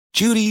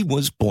Judy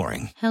was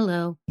boring.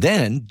 Hello.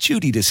 Then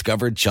Judy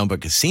discovered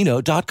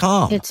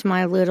ChumbaCasino.com. It's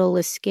my little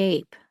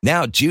escape.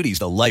 Now Judy's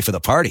the life of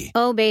the party.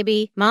 Oh,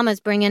 baby, mama's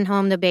bringing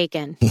home the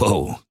bacon.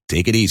 Whoa,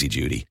 take it easy,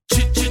 Judy.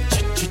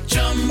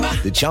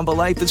 The Chumba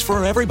life is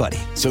for everybody.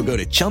 So go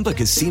to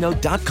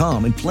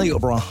ChumbaCasino.com and play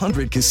over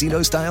 100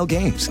 casino-style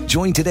games.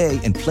 Join today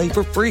and play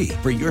for free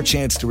for your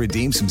chance to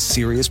redeem some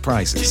serious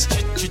prizes.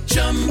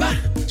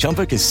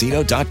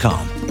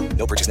 ChumbaCasino.com.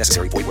 No purchase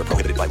necessary. Void where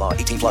prohibited by law.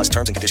 18 plus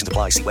terms and conditions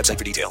apply. See website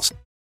for details.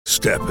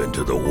 Step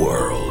into the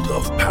world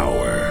of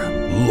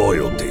power,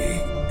 loyalty,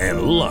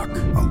 and luck.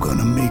 I'm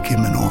gonna make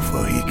him an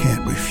offer he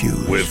can't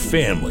refuse. With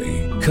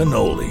family,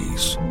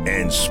 cannolis,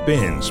 and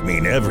spins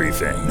mean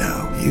everything.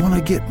 Now, you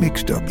wanna get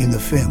mixed up in the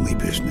family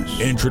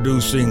business.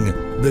 Introducing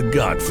The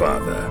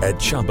Godfather at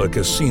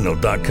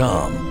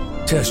ChumbaCasino.com.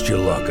 Test your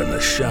luck in the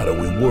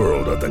shadowy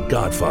world of The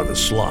Godfather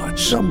slot.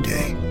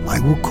 Someday, I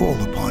will call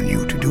upon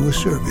you to do a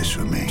service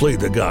for me. Play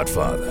The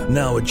Godfather,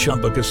 now at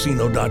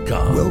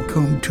ChumbaCasino.com.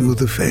 Welcome to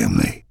the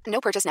family.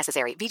 No purchase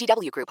necessary.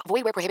 VGW Group.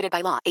 Void where prohibited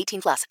by law.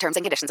 18 plus. Terms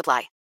and conditions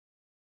apply.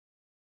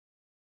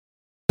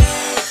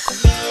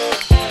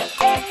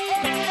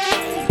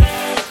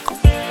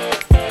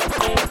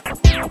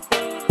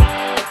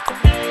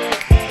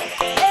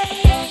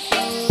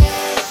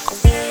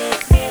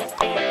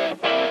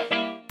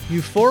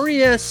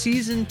 Euphoria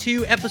Season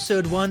 2,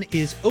 Episode 1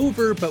 is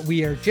over, but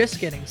we are just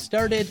getting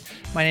started.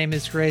 My name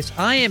is Grace.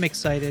 I am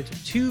excited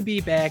to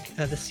be back.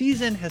 The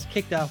season has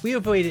kicked off. We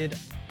have waited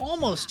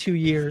almost 2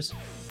 years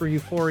for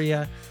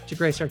Euphoria to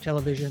grace our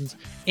televisions,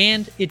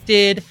 and it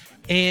did,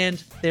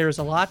 and there's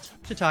a lot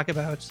to talk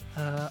about.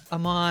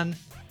 Aman,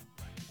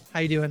 how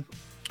you doing?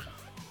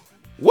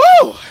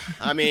 Woo!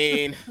 I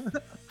mean...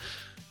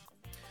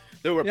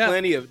 There were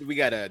plenty of, we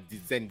got a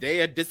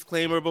Zendaya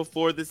disclaimer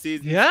before the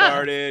season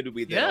started.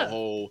 We did a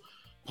whole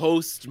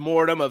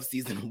post-mortem of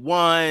season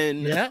 1.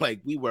 Yeah. Like,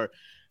 we were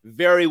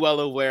very well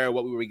aware of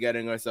what we were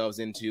getting ourselves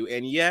into.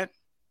 And yet,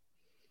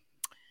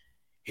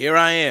 here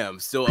I am,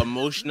 still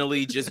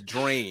emotionally just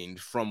drained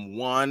from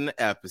one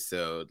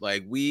episode.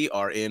 Like, we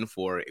are in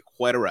for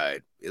quite a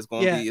ride. It's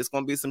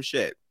gonna be some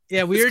shit.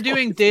 Yeah, we are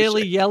doing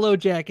daily Yellow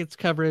Jackets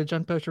coverage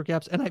on Post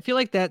Recaps, and I feel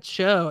like that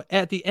show,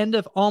 at the end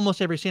of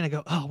almost every scene, I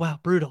go, oh, wow,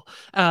 brutal.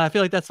 I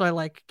feel like that's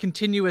my,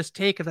 continuous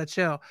take of that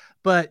show.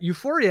 But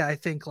Euphoria, I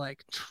think,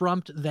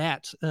 trumped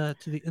that to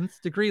the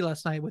nth degree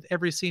last night, with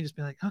every scene just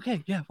being like,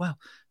 okay, yeah, wow,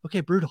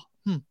 okay, brutal.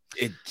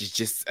 It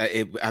just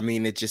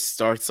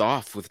starts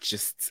off with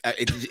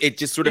it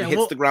just sort of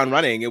hits the ground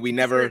running, and we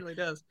never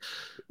does.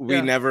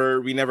 We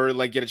never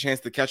get a chance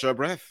to catch our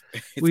breath.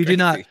 We do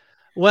not.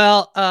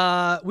 Well,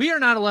 we are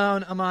not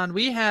alone, Aman.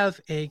 We have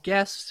a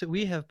guest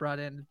we have brought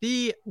in.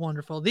 The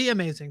wonderful, the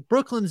amazing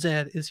Brooklyn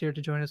Zed is here to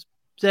join us.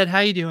 Zed, how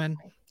you doing?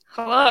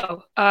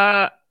 Hello.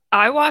 I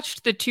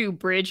watched the 2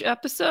 Bridge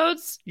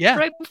episodes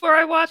right before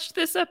I watched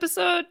this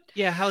episode.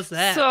 Yeah, how's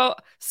that? So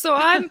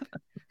I'm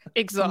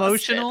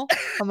exhausted.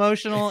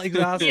 Emotional,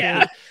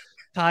 exhausted,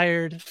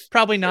 tired,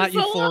 probably not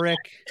euphoric.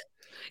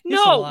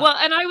 No, well,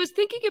 and I was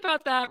thinking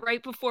about that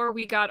right before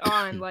we got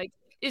on,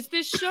 is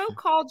this show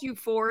called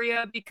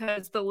Euphoria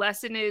because the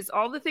lesson is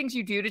all the things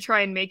you do to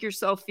try and make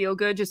yourself feel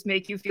good just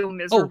make you feel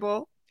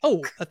miserable?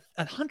 Oh,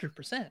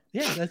 100%.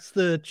 Yeah, that's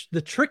the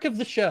trick of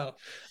the show.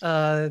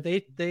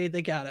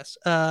 They got us.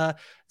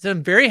 So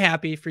I'm very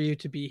happy for you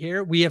to be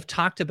here. We have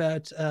talked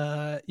about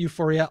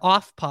Euphoria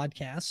off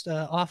podcast,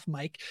 off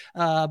mic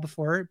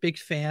before. Big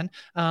fan.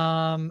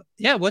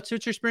 What's your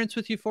experience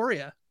with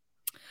Euphoria?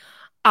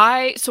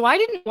 I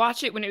didn't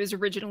watch it when it was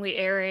originally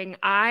airing.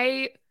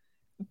 I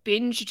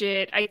binged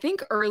it, I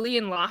think, early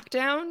in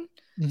lockdown.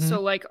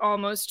 So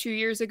almost 2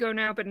 years ago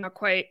now, but not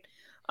quite.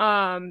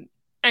 But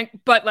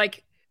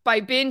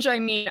by binge, I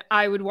mean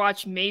I would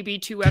watch maybe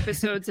 2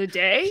 episodes a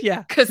day.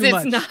 Yeah, because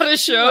it's not a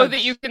show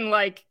that you can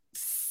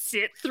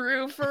sit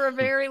through for a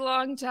very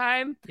long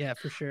time. Yeah,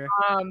 for sure.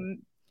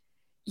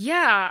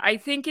 I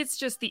think it's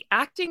just the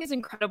acting is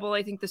incredible.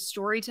 I think the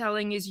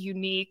storytelling is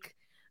unique.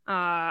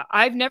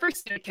 I've never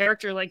seen a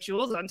character like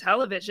Jules on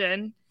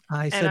television.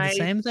 I said the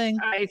same thing.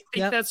 I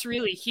think that's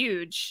really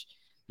huge.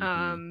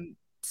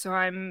 So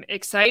I'm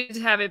excited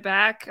to have it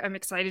back. I'm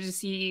excited to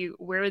see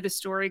where the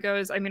story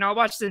goes. I mean, I'll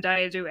watch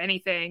Zendaya do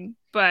anything,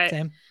 but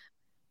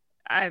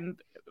I'm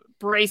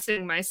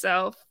bracing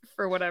myself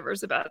for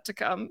whatever's about to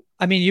come.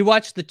 I mean, you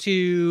watched the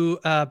 2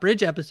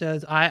 Bridge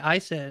episodes. I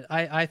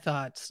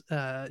thought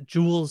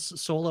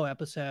Jules' solo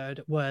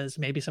episode was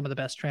maybe some of the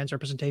best trans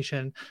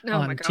representation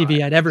on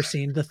TV I'd ever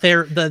seen.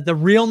 The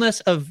realness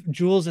of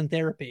Jules in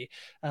therapy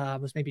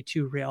was maybe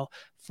too real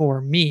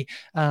for me.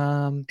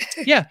 So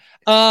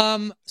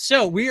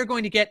we are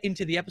going to get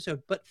into the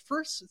episode, but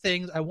first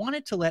things, I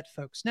wanted to let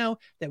folks know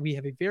that we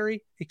have a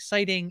very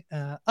exciting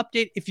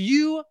update. If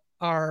you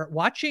are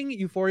watching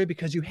Euphoria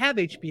because you have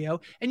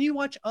HBO and you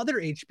watch other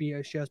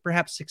HBO shows,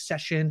 perhaps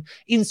Succession,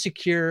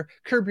 Insecure,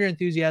 Curb Your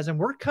Enthusiasm.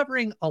 We're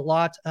covering a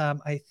lot.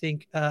 I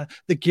think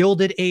The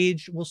Gilded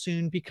Age will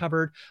soon be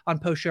covered on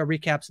post-show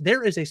recaps.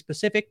 There is a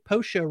specific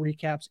post-show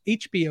recaps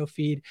HBO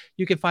feed.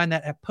 You can find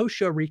that at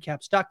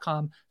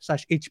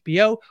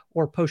postshowrecaps.com/HBO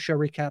or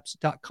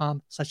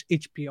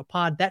postshowrecaps.com/HBO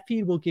pod. That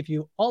feed will give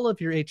you all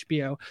of your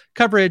HBO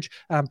coverage,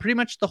 pretty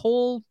much the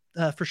whole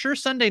for sure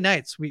Sunday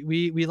nights.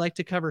 We like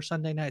to cover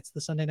Sunday nights,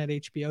 the Sunday night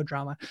HBO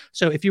drama.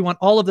 So if you want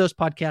all of those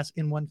podcasts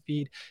in one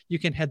feed, you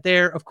can head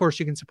there. Of course,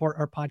 you can support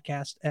our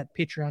podcast at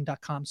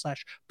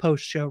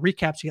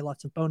patreon.com/post-show-recaps. You get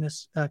lots of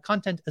bonus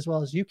content, as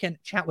well as you can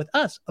chat with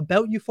us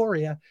about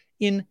Euphoria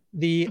in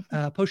the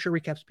Post-Show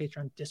Recaps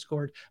Patreon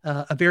Discord,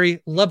 a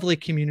very lovely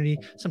community,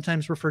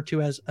 sometimes referred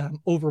to as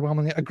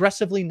overwhelmingly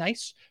aggressively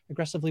nice,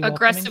 aggressively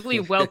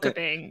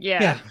welcoming.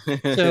 Yeah.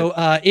 So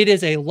it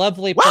is a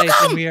lovely place,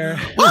 and we are.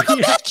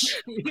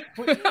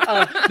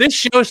 This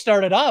show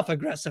started off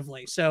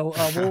aggressively, so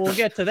we'll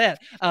get to that.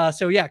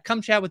 So yeah,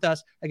 come chat with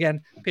us again.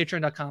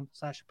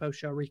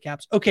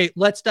 Patreon.com/post-show-recaps. Okay,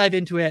 let's dive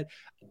into it.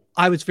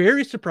 I was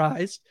very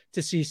surprised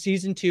to see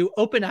season 2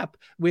 open up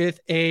with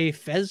a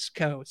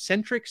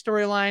Fezco-centric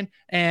storyline.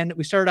 And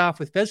we started off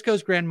with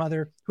Fezco's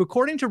grandmother, who,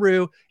 according to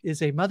Rue,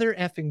 is a mother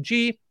effing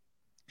G.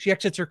 She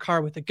exits her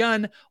car with a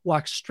gun,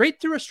 walks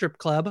straight through a strip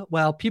club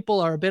while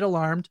people are a bit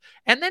alarmed,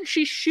 and then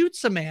she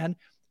shoots a man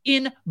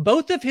in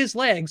both of his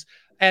legs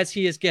as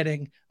he is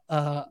getting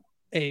a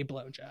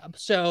blowjob.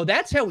 So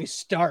that's how we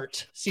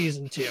start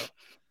season 2.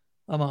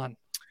 I'm on.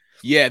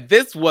 Yeah,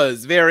 this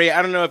was very,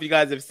 I don't know if you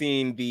guys have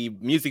seen the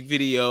music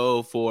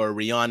video for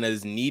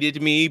Rihanna's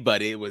Needed Me,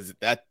 but it was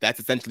that's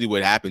essentially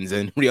what happens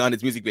in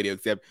Rihanna's music video,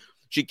 except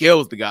she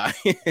kills the guy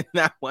in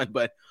that one.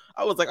 But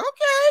I was like,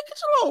 okay, get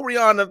your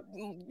little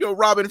Rihanna,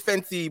 Robin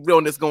Fenty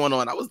realness going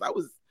on. I was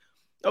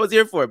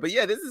here for it. But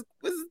yeah, this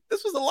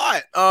was a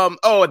lot.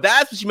 Oh,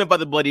 that's what she meant by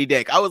the bloody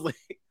dick. I was like,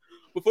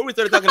 before we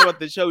started talking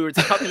about the show, we were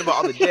talking about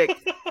all the dicks.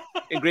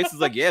 And Grace was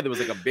like, yeah, there was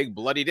like a big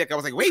bloody dick. I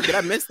was like, wait, did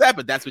I miss that?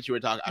 But that's what you were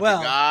talking about. I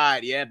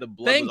forgot. Yeah, the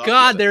blood. Thank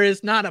God there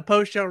is not a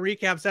post-show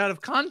recaps out of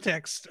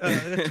context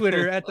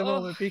Twitter at the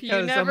moment,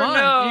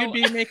 because you'd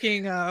be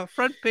making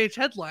front page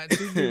headlines.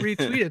 You'd be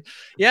retweeted.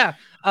 Yeah.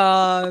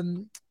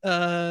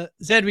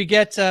 Zed, we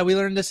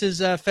learned this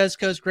is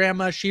Fezco's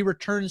grandma. She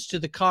returns to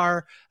the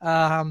car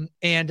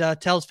and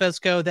tells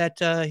Fezco that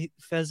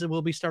Fez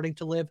will be starting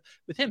to live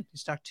with him.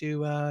 He's talked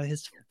to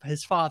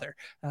his father.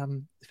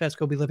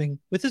 Fezco will be living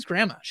with his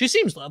grandma. She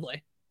seems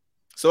lovely.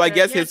 So I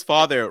guess his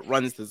father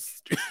runs the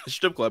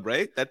strip club,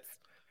 right? That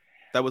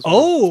was.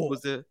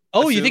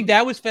 You think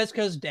that was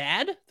Fezco's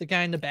dad, the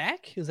guy in the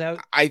back? Is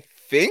that? I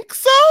think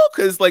so,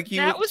 because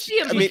that was the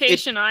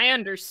implication I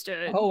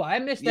understood. Oh, I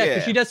missed that,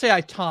 because she does say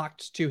I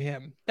talked to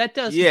him. That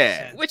does make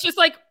sense. Which is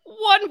like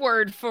one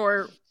word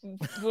for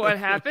what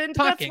happened.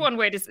 That's one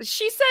way to say.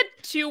 She said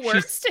 2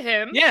 words to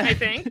him. Yeah, I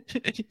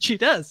think she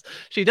does.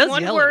 She does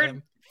one yell word at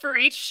him for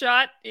each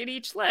shot in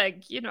each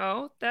leg.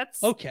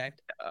 That's okay.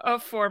 A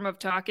form of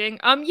talking.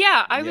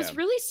 I was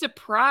really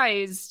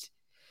surprised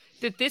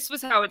that this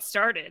was how it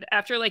started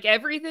after like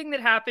everything that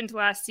happened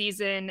last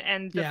season,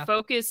 and the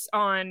focus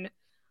on,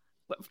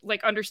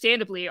 like,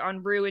 understandably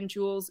on Rue and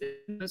Jules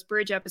in those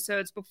bridge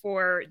episodes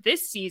before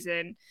this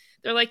season.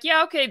 They're like,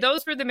 yeah, okay,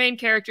 those were the main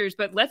characters,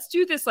 but let's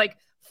do this like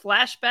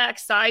flashback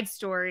side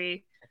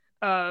story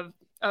of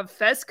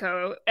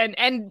Fezco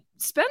and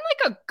spend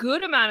like a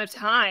good amount of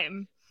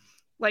time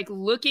like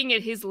looking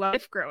at his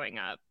life growing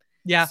up.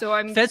 Yeah. So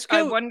I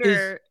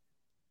wonder.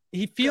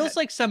 He feels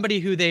like somebody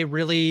who they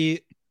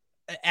really,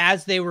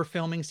 as they were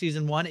filming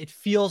season 1, it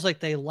feels like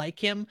they like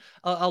him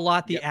a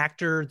lot. The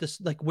actor,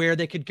 this like where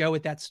they could go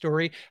with that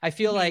story. I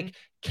feel like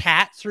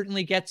Kat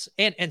certainly gets,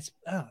 and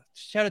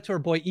shout out to our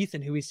boy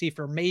Ethan, who we see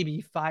for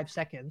maybe 5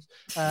 seconds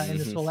in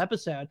this whole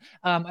episode.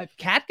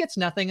 Kat gets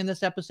nothing in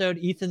this episode.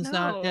 Ethan's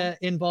not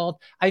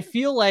involved. I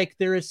feel like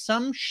there is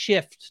some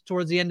shift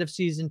towards the end of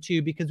season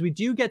 2, because we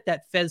do get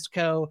that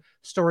Fezco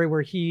story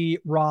where he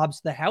robs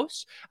the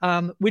house,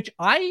 which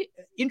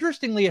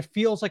interestingly, it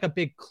feels like a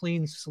big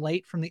clean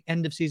slate from the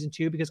end of season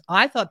 2, because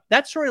I thought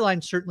that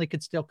storyline certainly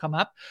could still come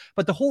up,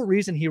 but the whole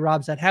reason he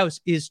robs that house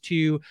is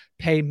to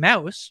pay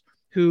Mouse,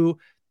 who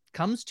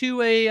comes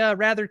to a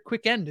rather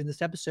quick end in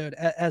this episode,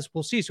 as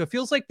we'll see. So it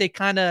feels like they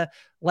kind of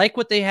like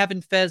what they have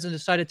in Fez and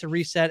decided to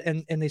reset,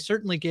 and they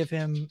certainly give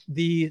him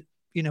the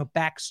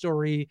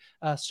backstory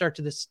start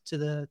to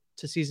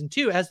season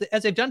 2, as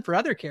they've done for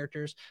other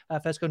characters,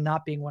 Fezco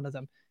not being one of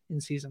them in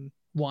season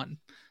 1.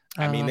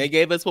 I mean, they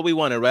gave us what we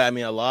wanted, right? I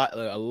mean, a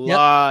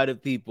lot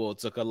of people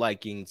took a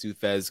liking to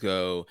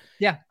Fezco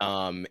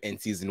in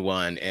season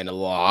 1, and a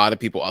lot of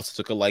people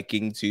also took a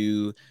liking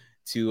to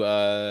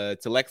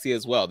Lexi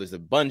as well. There's a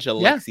bunch of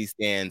Lexi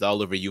stands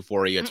all over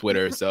Euphoria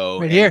Twitter.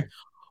 So here,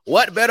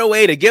 what better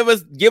way to give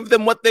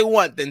them what they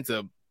want than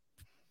to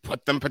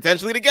put them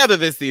potentially together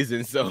this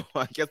season. So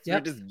I guess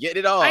we're just getting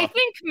it off. I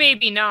think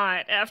maybe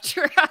not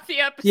after how the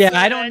episode Yeah,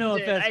 I don't know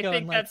if ended. Fesco I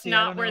think that's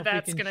not where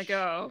that's going to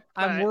go.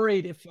 I'm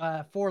worried if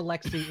for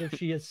Lexi, if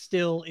she is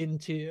still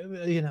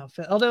into,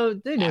 although,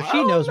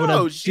 she knows what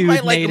a she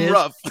might like him is.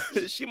 rough.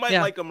 She might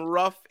like him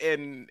rough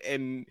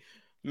and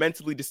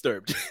mentally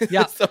disturbed.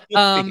 Yeah. So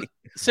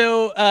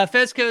So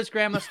Fezco's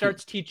grandma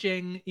starts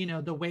teaching,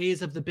 the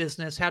ways of the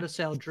business, how to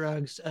sell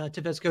drugs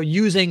to Fezco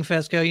using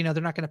Fezco.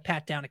 They're not going to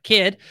pat down a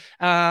kid.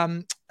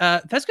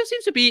 Fezco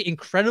seems to be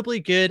incredibly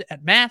good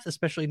at math,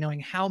 especially knowing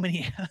how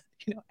many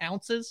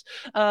ounces,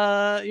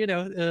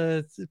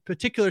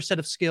 particular set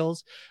of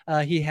skills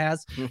he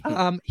has.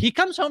 He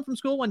comes home from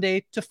school one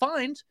day to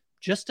find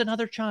just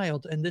another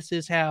child, and this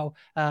is how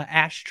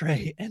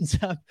Ashtray ends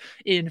up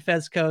in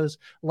Fezco's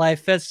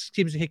life. Fez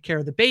seems to take care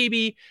of the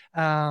baby.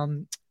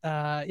 So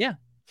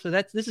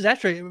this is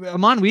Ashtray.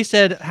 Aman, we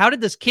said, how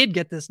did this kid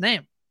get this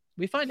name?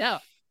 We find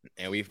out.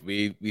 And we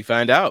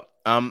find out.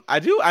 I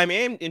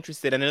am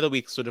interested. I know that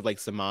we sort of like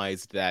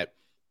surmised that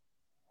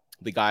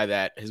the guy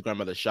that his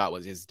grandmother shot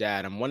was his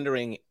dad. I'm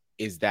wondering,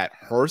 is that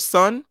her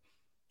son,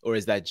 or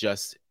is that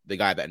just the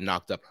guy that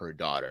knocked up her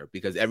daughter?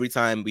 Because every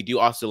time we do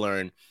also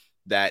learn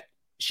that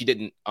she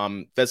didn't,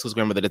 Fezco's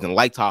grandmother doesn't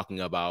like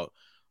talking about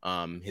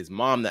his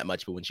mom that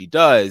much, but when she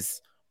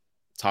does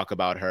talk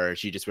about her,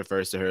 she just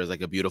refers to her as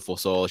like a beautiful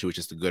soul. She was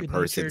just a good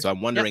person. So I'm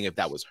wondering if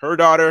that was her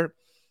daughter,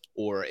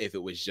 or if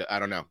it was just, I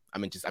don't know.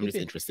 I'm just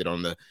interested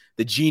on the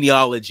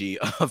genealogy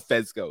of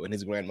Fezco and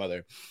his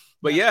grandmother.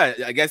 But yeah,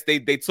 I guess they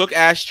took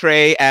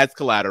Ashtray as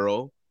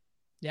collateral.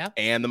 Yeah.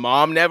 And the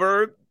mom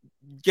never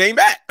came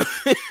back.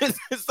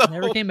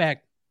 Never came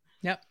back.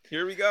 Yep.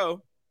 Here we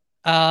go.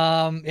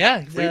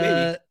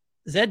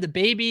 Zed, the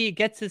baby,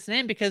 gets his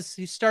name because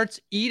he starts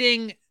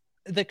eating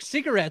the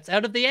cigarettes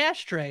out of the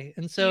ashtray,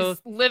 and so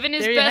he's living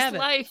his best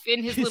life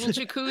in his little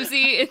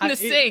jacuzzi in the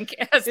sink,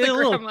 as the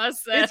grandma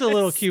says. It's a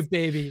little cute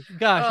baby.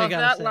 Gosh, I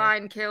gotta that say.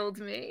 line killed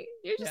me.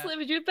 You're just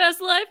living your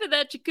best life in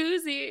that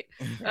jacuzzi.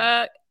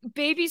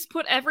 Babies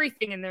put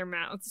everything in their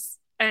mouths.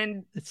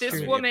 And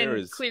this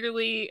woman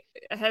clearly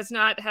has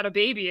not had a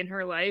baby in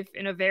her life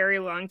in a very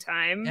long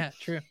time. Yeah,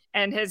 true.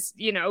 And has,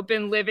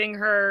 been living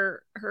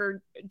her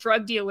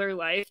drug dealer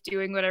life,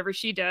 doing whatever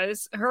she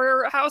does.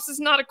 Her house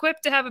is not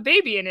equipped to have a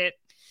baby in it.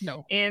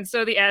 No. And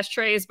so the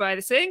ashtray is by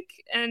the sink,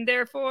 and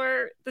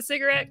therefore the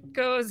cigarette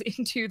goes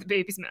into the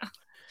baby's mouth.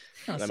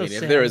 Oh, if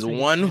there is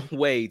one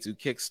way to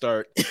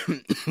kickstart,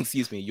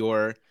 excuse me,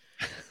 you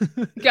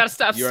gotta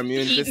stop your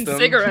immune eating system.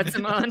 Cigarettes,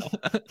 Aman.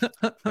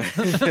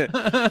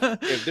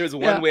 If there's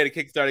one way to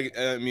kickstart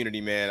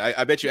immunity, man,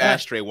 I bet you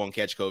Ashtray won't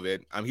catch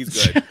COVID. He's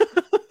good.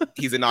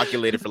 He's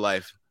inoculated for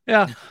life.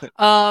 Yeah.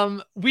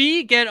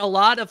 We get a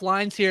lot of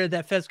lines here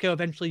that Fezco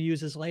eventually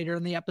uses later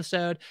in the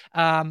episode.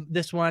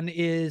 This one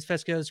is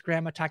Fezco's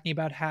grandma talking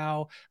about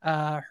how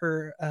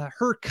her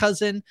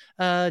cousin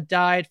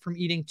died from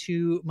eating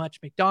too much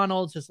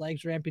McDonald's. His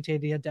legs were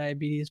amputated. He had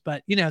diabetes,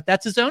 but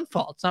that's his own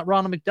fault. It's not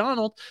Ronald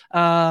McDonald.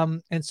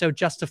 And so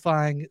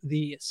justifying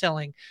the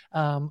selling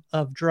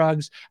of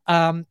drugs.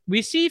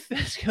 We see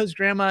Fezco's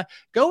grandma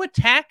go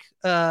attack.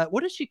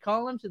 What does she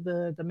call him? To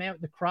the man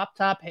with the crop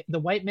top, the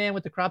white man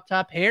with the crop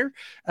top hair,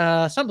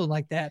 something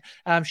like that.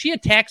 She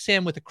attacks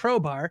him with a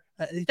crowbar.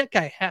 That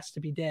guy has to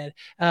be dead.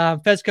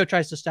 Fezco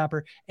tries to stop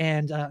her,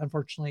 and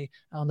unfortunately,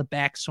 on the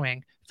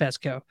backswing,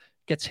 Fezco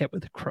gets hit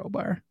with a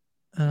crowbar.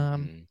 Yeah,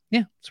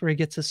 that's where he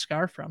gets his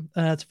scar from.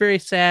 It's very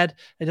sad.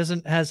 It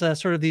has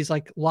sort of these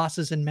like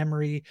losses in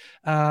memory.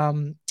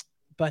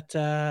 But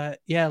a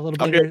little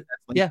bit.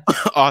 Yeah.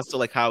 Also,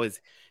 like how his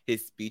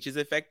speech is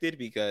affected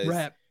because.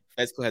 Right.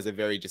 Fezco has a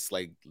very just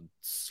like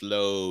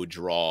slow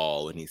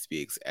drawl when he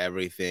speaks.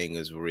 Everything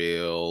is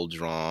real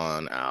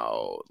drawn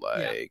out.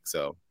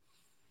 So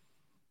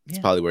it's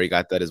probably where he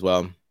got that as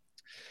well.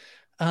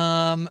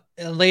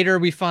 Later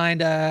we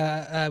find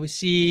we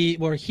see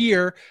or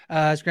hear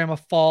his grandma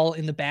fall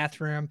in the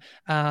bathroom.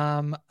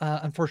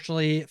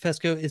 Unfortunately,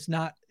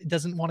 Fezco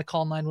doesn't want to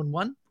call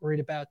 911, worried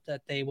about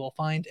that they will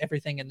find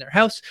everything in their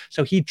house.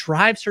 So he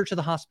drives her to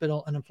the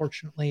hospital, and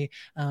unfortunately,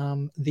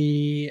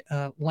 the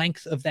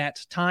length of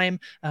that time,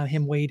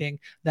 him waiting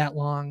that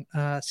long,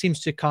 seems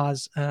to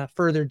cause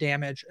further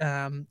damage.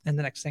 And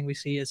the next thing we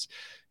see is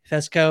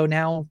Fezco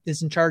now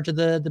is in charge of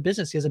the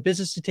business. He has a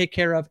business to take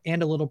care of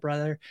and a little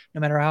brother.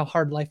 No matter how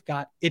hard life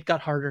got, it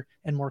got harder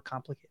and more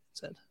complicated.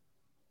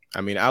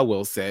 I mean, I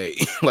will say,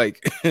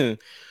 like,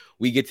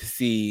 we get to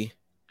see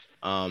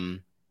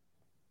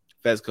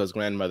Fezco's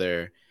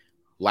grandmother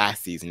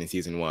last season in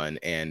season 1,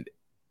 and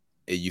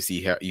you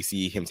see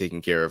him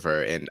taking care of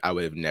her, and I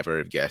would have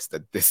never guessed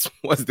that this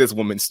was this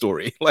woman's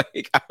story.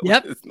 Like,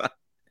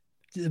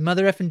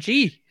 Mother F and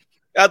G.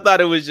 I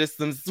thought it was just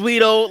some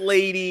sweet old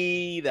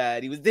lady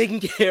that he was taking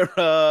care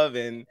of,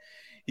 and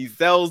he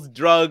sells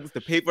drugs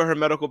to pay for her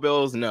medical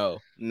bills. No.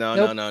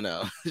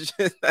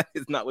 That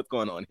is not what's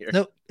going on here.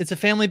 Nope, it's a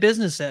family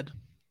business, Ed.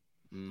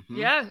 Mm-hmm.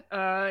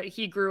 Yeah,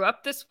 he grew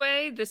up this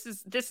way. This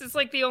is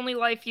like the only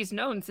life he's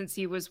known since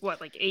he was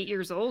like 8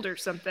 years old or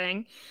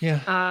something.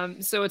 Yeah.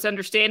 So it's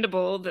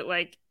understandable that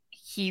like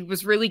he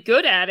was really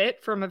good at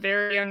it from a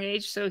very young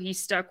age, so he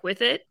stuck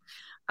with it.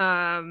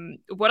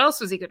 What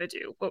else was he going to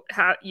do? Well,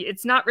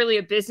 it's not really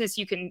a business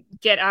you can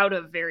get out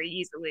of very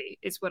easily,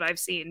 is what I've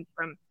seen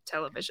from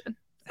television.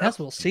 As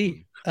we'll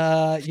see.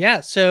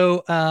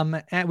 So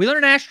we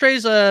learned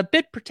Ashtray's a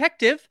bit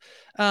protective,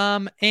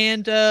 and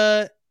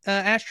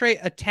Ashtray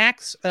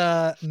attacks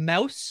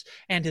Mouse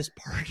and his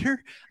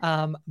partner.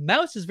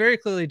 Mouse is very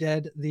clearly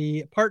dead.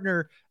 The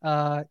partner,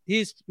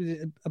 he's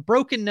a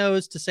broken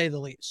nose, to say the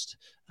least.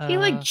 He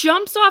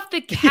jumps off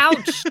the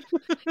couch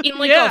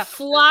in a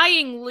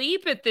flying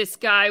leap at this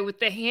guy with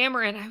the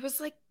hammer, and I was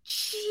like,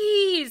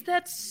 "Geez,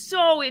 that's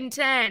so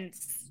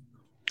intense."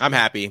 I'm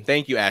happy.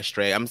 Thank you,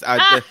 Ashtray.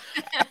 I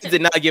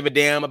did not give a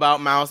damn about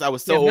Mouse. I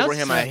was so over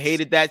him. I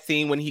hated that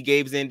scene when he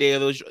gave when he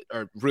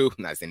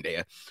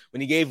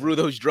gave Rue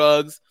those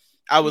drugs.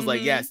 I was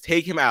like, yes,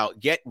 take him out.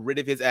 Get rid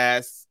of his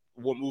ass.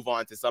 We'll move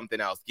on to something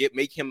else.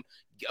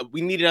 We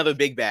need another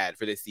big bad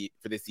for this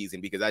season,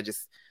 because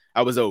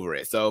I was over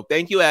it. So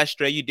thank you,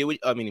 Ashtray. You do it.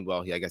 I mean,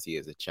 well, I guess he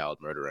is a child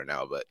murderer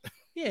now, but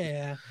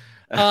yeah.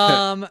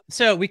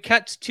 So we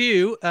cut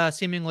to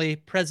seemingly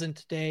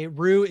present day.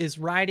 Rue is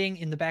riding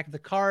in the back of the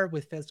car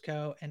with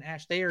Fezco and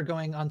Ash. They are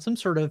going on some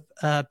sort of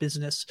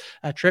business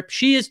trip.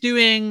 She is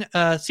doing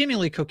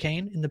seemingly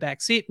cocaine in the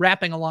back seat,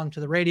 rapping along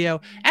to the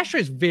radio. Ashtray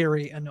is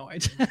very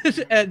annoyed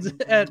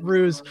at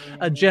Rue's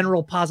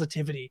general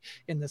positivity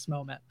in this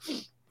moment.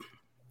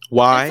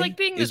 Why? It's like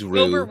being the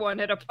sober one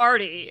at a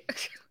party.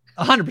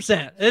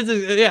 100%.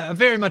 I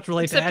very much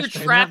relate Except to Ashtray.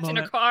 You're trapped in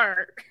a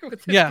car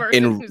with this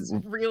person who's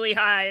really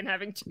high and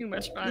having too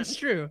much fun. It's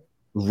true.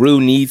 Rue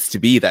needs to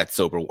be that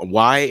sober one.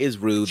 Why is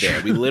Rue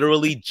there? We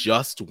literally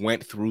just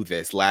went through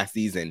this last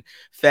season.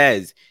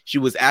 Fez, she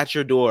was at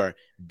your door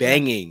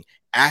banging,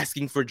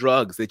 asking for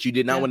drugs that you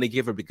did not want to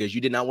give her because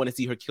you did not want to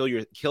see her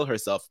kill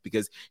herself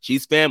because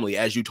she's family,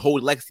 as you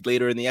told Lexi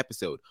later in the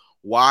episode.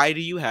 Why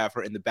do you have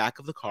her in the back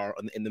of the car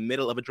in the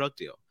middle of a drug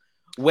deal?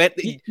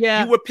 You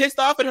were pissed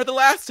off at her the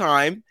last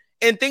time,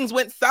 and things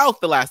went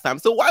south the last time.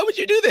 So why would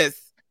you do this?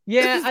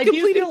 Yeah, I do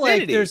feel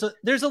insanity. Like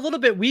there's a little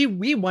bit.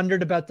 We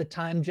wondered about the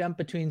time jump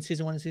between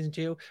season 1 and season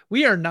 2.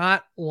 We are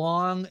not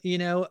long,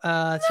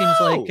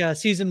 Seems like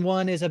season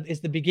 1 is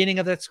the beginning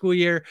of that school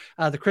year.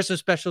 The Christmas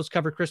specials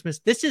cover Christmas.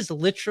 This is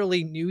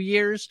literally New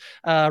Year's,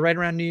 right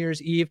around New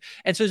Year's Eve,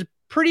 and so it's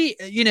pretty.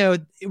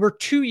 We're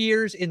 2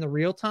 years in the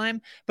real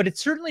time, but it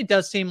certainly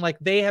does seem like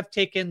they have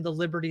taken the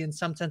liberty in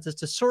some senses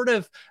to sort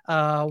of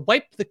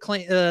wipe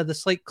the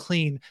slate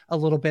clean a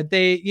little bit.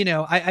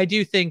 I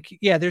do think,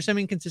 there's some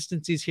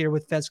inconsistencies here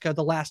with Fezco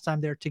the last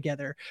time they're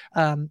together.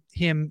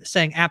 Him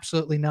saying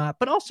absolutely not,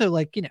 but also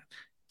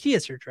he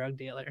is her drug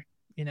dealer,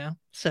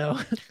 so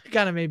it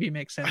kind of maybe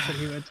makes sense that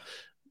he would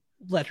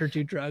let her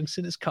do drugs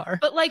in his car.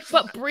 But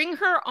bring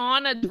her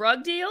on a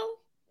drug deal?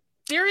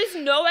 There is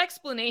no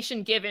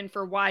explanation given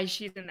for why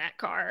she's in that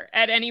car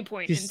at any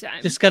point in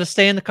time. Just got to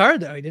stay in the car,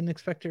 though. He didn't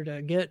expect her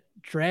to get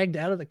dragged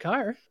out of the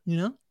car,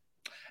 No,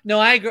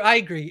 I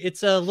agree.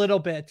 It's a little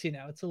bit,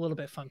 it's a little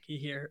bit funky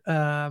here.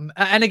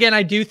 And again,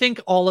 I do think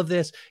all of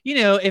this,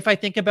 if I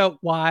think about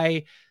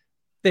why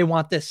they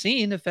want this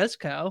scene of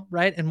Fezco,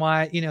 right? And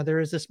why, there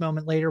is this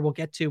moment later we'll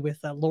get to with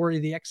Lori,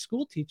 the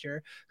ex-school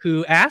teacher,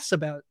 who asks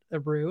about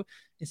Rue.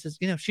 He says,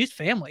 she's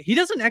family. He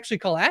doesn't actually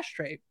call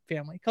Ashtray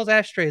family. He calls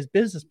Ashtray his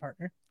business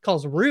partner. He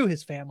calls Rue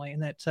his family,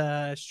 and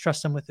that she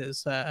trusts him with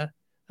his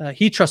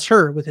he trusts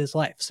her with his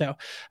life. So,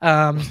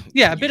 a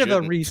bit of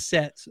a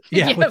reset.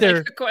 With their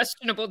a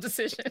questionable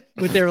decision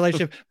with their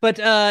relationship. But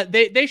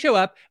they show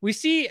up. We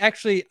see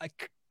actually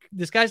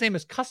this guy's name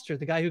is Custer,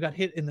 the guy who got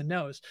hit in the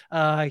nose.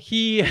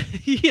 He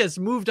has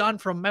moved on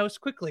from Mouse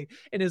quickly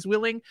and is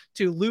willing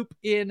to loop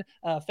in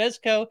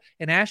Fezco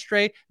and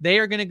Ashtray. They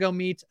are going to go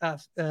meet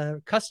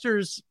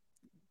Custer's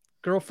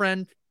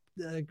girlfriend,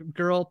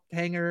 girl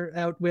hanger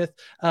out with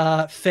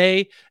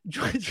Faye,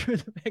 joins her in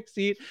the back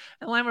seat.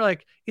 And we're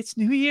like, it's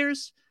New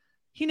Year's.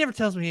 He never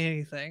tells me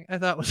anything. I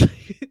thought was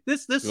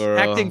this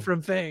acting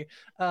from Faye.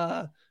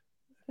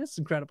 That's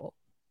incredible.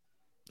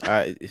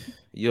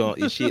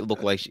 She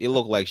looked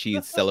like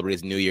she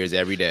celebrates New Year's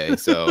every day.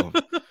 So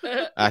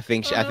I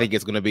think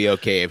it's gonna be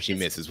okay if she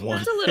misses one.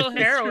 That's a little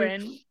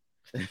heroin.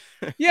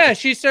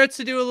 She starts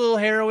to do a little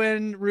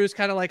heroin. Rue's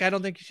kind of like, I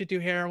don't think you should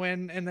do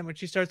heroin. And then when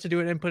she starts to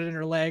do it and put it in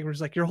her leg,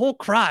 Rue's like, your whole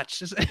crotch.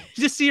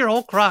 Just see your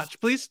whole crotch.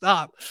 Please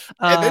stop.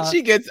 And then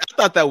I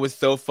thought that was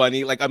so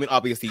funny.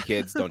 Obviously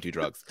kids don't do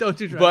drugs. Don't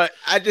do drugs. But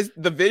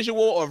the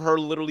visual of her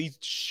literally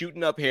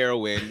shooting up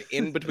heroin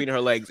in between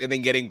her legs and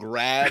then getting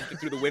grabbed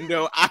through the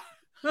window. I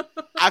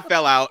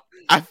fell out.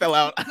 I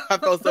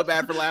felt so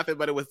bad for laughing,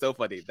 but it was so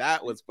funny.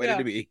 That was funny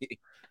to me.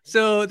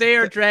 So they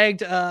are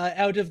dragged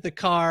out of the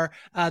car.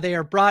 They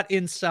are brought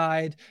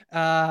inside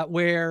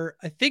where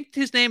I think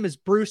his name is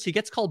Bruce. He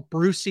gets called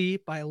Brucey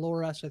by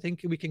Laura. So I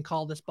think we can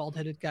call this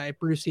bald-headed guy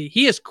Brucey.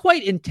 He is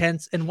quite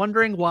intense and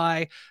wondering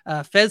why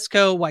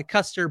why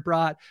Custer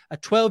brought a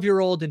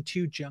 12-year-old and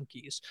 2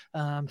 junkies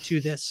to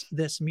this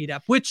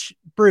meetup, which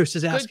Bruce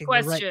is asking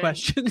the right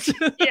questions.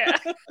 Yeah.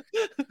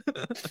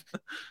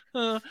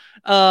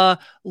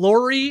 Lori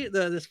Lori,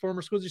 this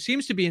former school teacher,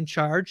 seems to be in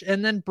charge,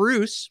 and then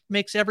Bruce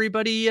makes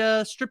everybody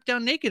strip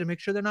down naked to make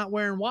sure they're not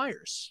wearing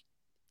wires.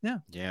 Yeah.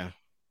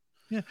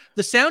 The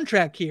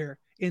soundtrack here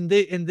in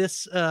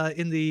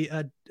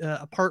the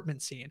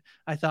apartment scene,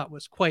 I thought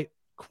was quite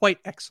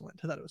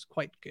excellent. I thought it was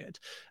quite good.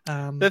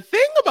 The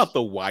thing about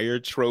the wire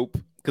trope,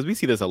 because we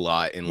see this a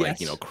lot in like,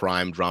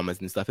 crime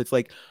dramas and stuff. It's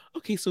like,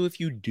 okay, so if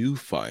you do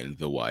find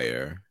the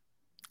wire,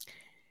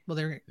 well,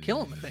 they're gonna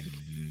kill him, I think.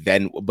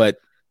 Then, but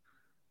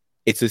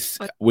it's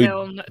we'd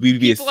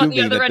be assuming on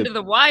the other end of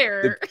the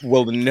wire.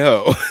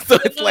 No, so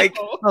it's like,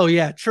 oh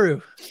yeah,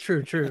 true.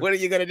 What are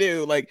you gonna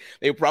do? Like,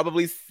 they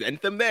probably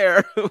sent them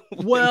there.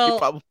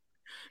 Well,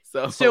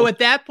 so at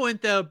that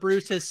point, though,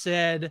 Bruce has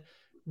said,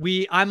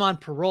 I'm on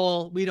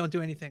parole. We don't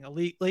do anything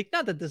illegal. Like,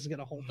 not that this is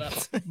gonna hold up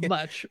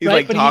much. He's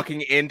right?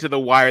 Talking into the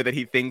wire that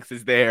he thinks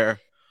is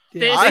there. Yeah.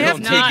 They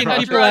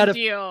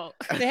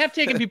have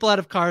taken people out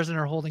of cars and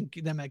are holding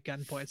them at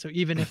gunpoint. So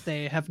even if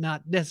they have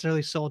not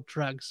necessarily sold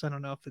drugs, I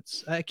don't know if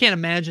I can't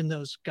imagine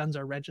those guns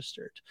are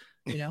registered.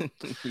 Yeah.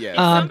 If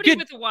somebody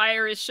with a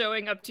wire is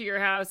showing up to your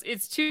house,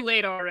 it's too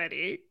late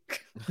already.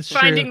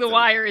 Finding the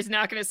wire is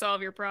not going to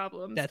solve your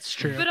problem. That's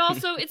true. But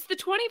also, it's the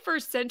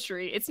 21st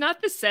century. It's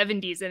not the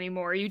 70s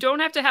anymore. You don't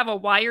have to have a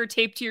wire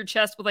taped to your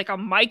chest with like a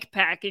mic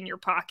pack in your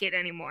pocket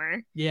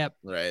anymore. Yep.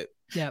 Right.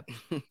 Yep.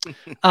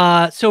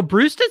 So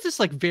Bruce does this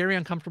like very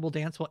uncomfortable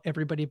dance while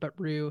everybody but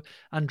Rue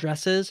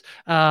undresses.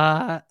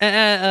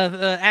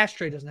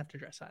 Ashtray doesn't have to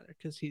dress either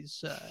because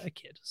he's a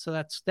kid. So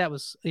that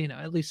was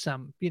at least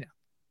some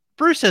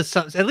Bruce has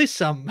at least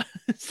some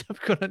stuff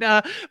going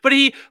on. But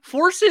he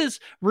forces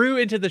Rue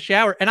into the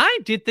shower, and I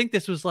did think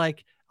this was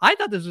like. I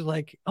thought this was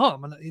like,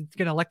 it's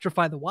going to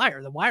electrify the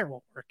wire. The wire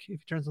won't work if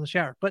he turns on the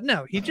shower. But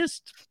no, he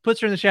just puts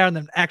her in the shower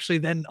and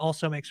then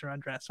also makes her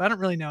undress. So I don't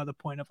really know the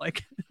point of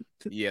like,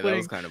 that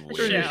was kind of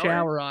weird. The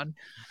shower on.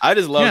 I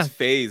just love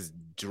Faye's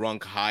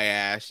drunk high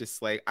ass.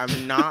 Just like,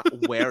 I'm not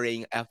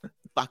wearing a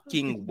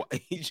fucking.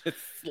 He just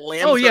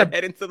slams her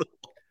head into the.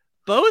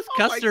 Both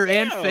Custer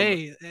and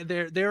Faye,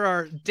 there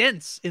are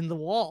dents in the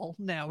wall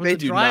now. They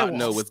do not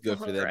know what's good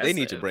for them. They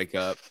need to break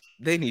up.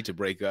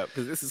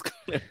 Because this is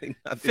clearly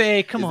not.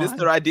 Faye, come on. Is this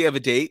their idea of a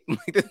date?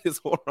 Like, this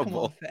is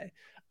horrible. Come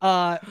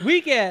on, Faye.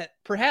 We get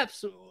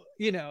perhaps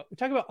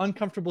talk about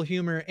uncomfortable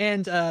humor,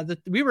 and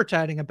we were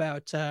chatting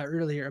about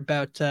earlier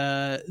about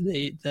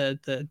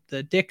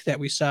the dick that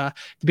we saw at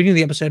the beginning of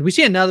the episode. We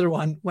see another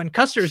one when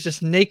Custer is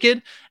just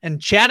naked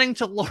and chatting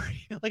to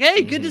Lori, like,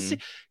 "Hey, good to see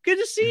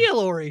you,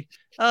 Lori.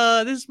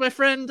 This is my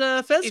friend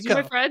Fezco. These are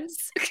my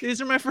friends.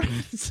 These are my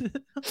friends."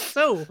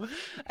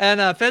 And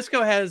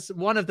Fezco has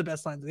one of the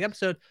best lines of the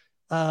episode.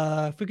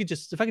 If I could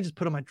just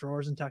put on my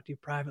drawers and talk to you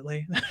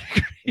privately.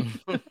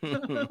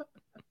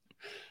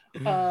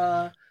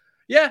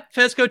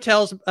 Fezco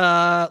tells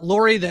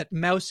Lori that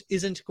Mouse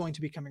isn't going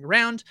to be coming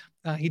around.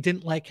 He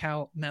didn't like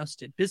how Mouse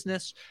did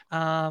business.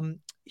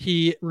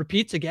 He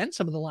repeats again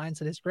some of the lines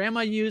that his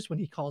grandma used when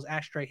he calls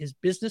Ashtray his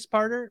business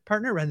partner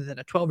rather than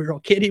a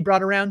 12-year-old kid he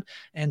brought around,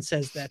 and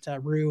says that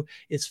Rue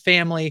is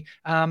family.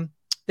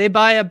 They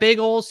buy a big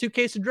old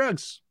suitcase of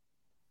drugs.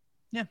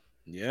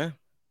 Yeah.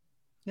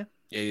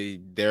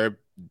 They're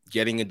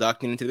getting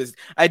inducted into this.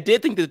 I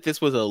did think that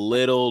this was a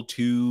little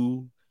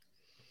too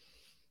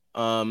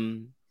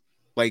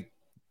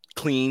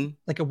clean,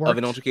 like of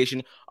an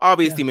altercation.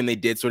 Obviously, when they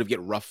did sort of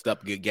get roughed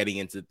up getting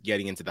into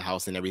the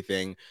house and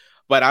everything.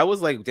 But I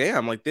was like,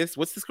 damn, like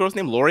what's this girl's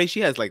name? Lori? She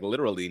has like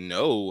literally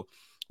no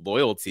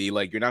loyalty.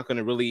 Like, you're not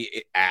gonna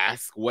really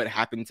ask what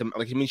happened to,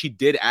 like, I mean, she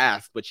did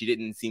ask, but she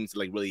didn't seem to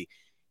like really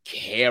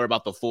care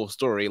about the full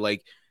story.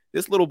 Like,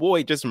 this little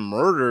boy just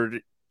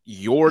murdered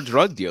your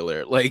drug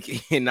dealer,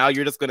 like, and now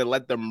you're just gonna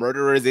let the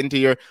murderers into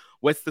your.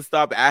 What's to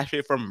stop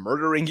Ashley from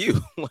murdering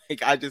you?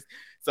 Like, I just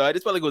felt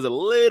like it was a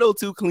little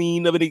too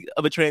clean of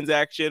a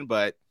transaction,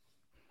 but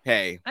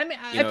hey, I mean,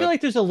 I feel like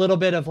there's a little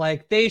bit of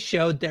like, they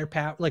showed their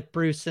power, like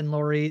Bruce and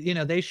Lori,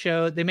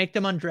 they make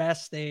them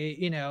undress. They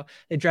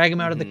drag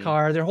them out of the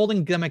car. They're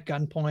holding them at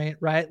gunpoint,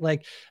 right?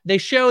 Like, they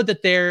showed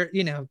that their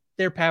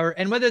power,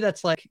 and whether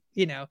that's like,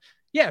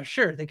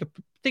 sure,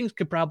 things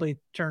could probably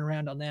turn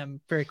around on them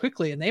very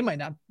quickly, and they might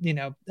not,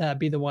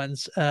 be the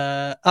ones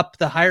up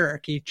the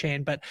hierarchy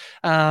chain. But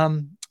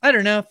I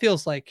don't know. It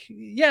feels like,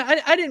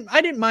 I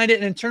didn't mind it.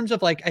 And in terms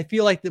of like, I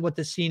feel like what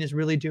the scene is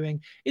really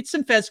doing, it's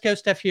some Fezco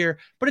stuff here,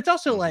 but it's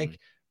also like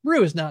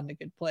Rue is not in a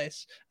good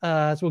place,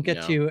 as we'll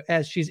get to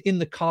as she's in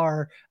the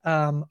car,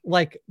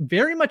 like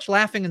very much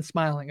laughing and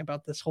smiling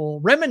about this whole,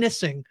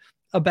 reminiscing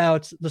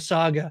about the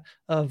saga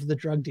of the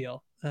drug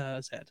deal,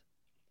 Zed.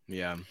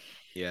 Yeah.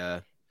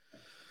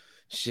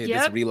 Shit,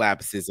 this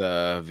relapse is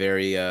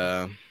very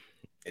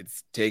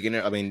it's taken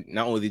it. I mean,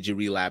 not only did you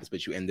relapse,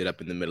 but you ended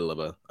up in the middle of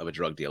a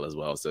drug deal as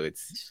well. So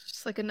it's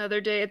just like another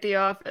day at the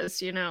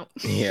office, Yeah,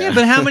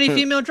 but how many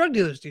female drug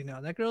dealers do you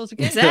know? That girl's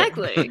again.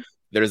 Exactly.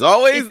 There's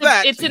always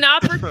that. It's an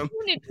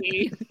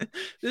opportunity.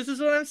 This is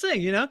what I'm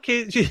saying.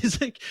 She's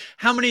like,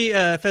 how many?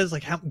 Fez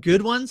like how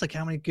good ones? Like,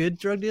 how many good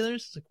drug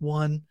dealers? It's like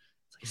one.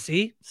 It's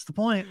See, it's the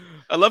point.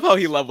 I love how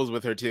he levels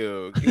with her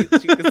too.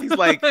 Because he's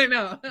like, I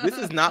know. This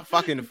is not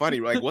fucking funny.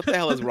 Like, what the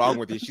hell is wrong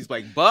with you? She's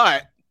like,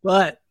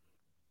 but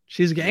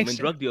she's a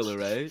gangster, drug dealer,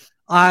 right?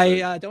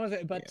 I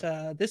don't,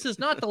 but this is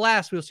not the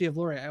last we'll see of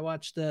Laurie. I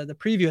watched the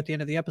preview at the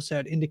end of the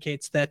episode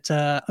indicates that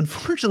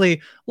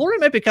unfortunately Laurie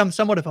might become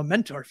somewhat of a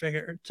mentor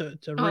figure to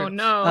Rue. Oh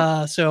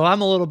no! So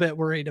I'm a little bit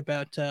worried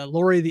about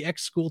Laurie, the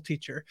ex-school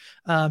teacher.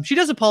 She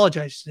does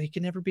apologize. So you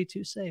can never be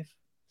too safe.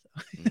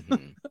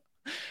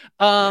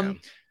 Mm-hmm.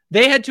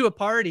 They head to a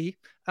party,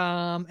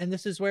 and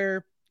this is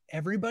where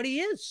everybody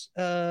is.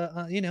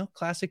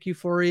 Classic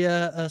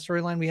Euphoria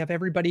storyline. We have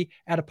everybody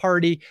at a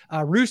party.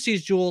 Rue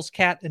sees Jules,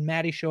 Kat, and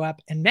Maddie show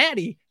up, and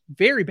Maddie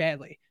very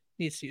badly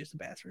needs to use the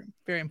bathroom.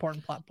 Very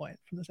important plot point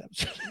from this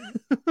episode.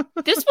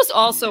 This was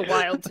also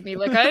wild to me.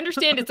 Like, I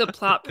understand it's a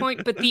plot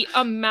point, but the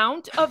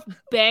amount of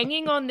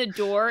banging on the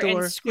door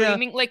and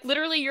screaming, like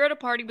literally you're at a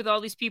party with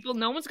all these people.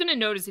 No one's going to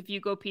notice if you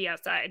go pee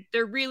outside.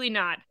 They're really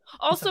not.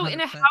 Also, 100%.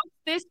 In a house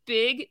this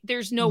big,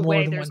 there's no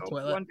way there's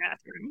only one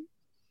bathroom.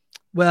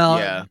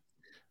 Well,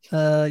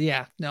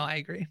 no, I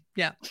agree.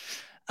 Yeah.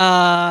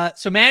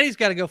 So Maddie's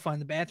got to go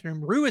find the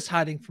bathroom. Rue is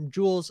hiding from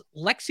Jules.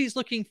 Lexi's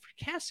looking for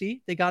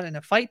Cassie. They got in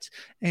a fight,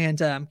 and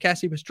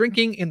Cassie was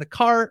drinking in the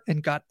car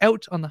and got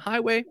out on the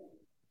highway.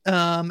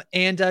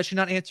 And she's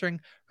not answering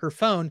her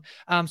phone.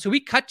 So we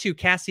cut to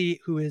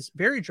Cassie, who is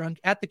very drunk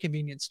at the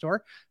convenience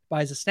store,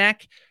 buys a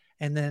snack,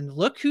 and then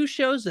look who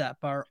shows up,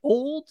 our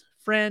old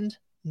friend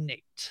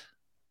Nate.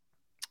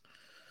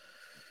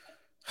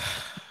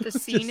 The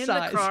scene in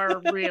the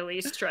car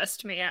really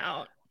stressed me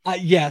out.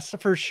 Yes,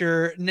 for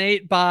sure.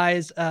 Nate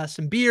buys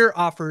some beer,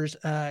 offers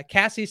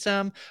Cassie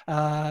some,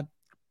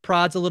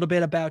 prods a little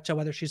bit about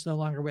whether she's no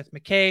longer with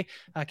McKay.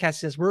 Cassie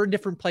says, we're in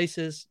different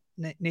places.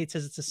 Nate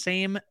says it's the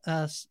same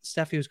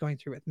stuff he was going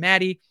through with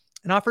Maddie,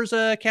 and offers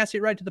Cassie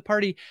a ride to the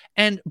party.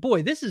 And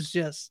boy, this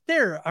is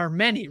there are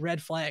many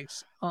red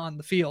flags on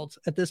the field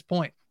at this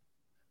point.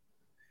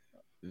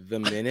 The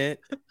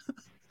minute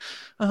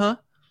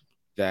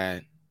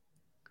that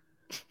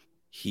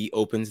he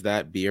opens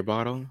that beer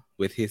bottle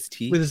with his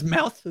teeth. With his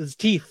mouth, with his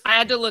teeth. I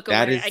had to look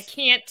away. I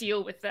can't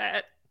deal with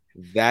that.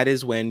 That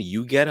is when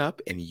you get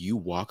up and you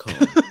walk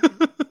home.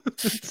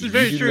 It's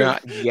very true. Do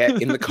not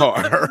get in the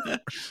car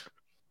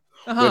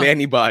with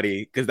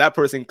anybody, because that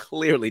person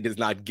clearly does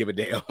not give a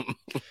damn.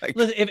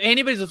 Listen,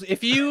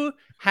 if you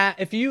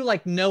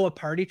know a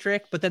party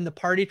trick, but then the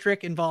party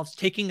trick involves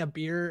taking a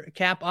beer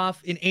cap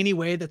off in any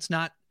way that's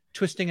not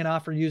twisting it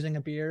off or using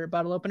a beer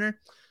bottle opener,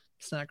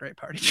 it's not a great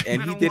party trick.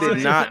 And he did it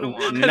not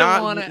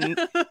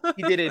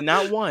he did it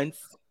not once,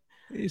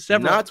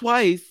 not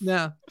twice,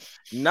 no,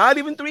 not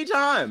even 3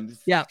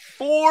 times. Yeah,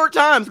 4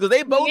 times, because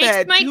they both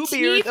had 2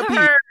 beers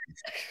apiece.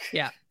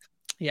 Yeah.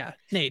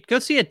 Nate, go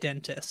see a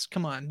dentist.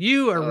 Come on,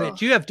 you are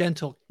rich. You have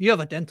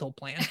a dental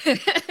plan.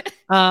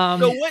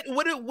 So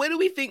what do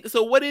we think?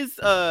 So what is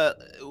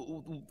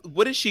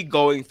she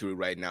going through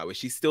right now? Is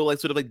she still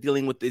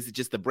dealing with? Is it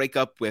just the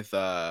breakup with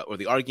or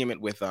the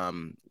argument with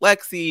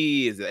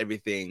Lexi? Is it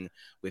everything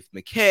with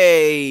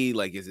McKay?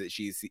 Like, is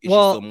she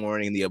still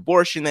mourning the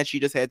abortion that she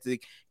just had to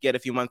get a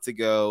few months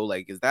ago?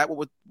 Like, is that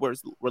what we're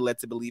led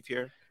to believe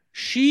here?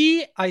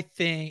 I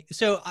think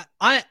so.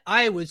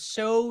 I was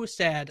so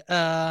sad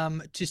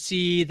to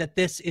see that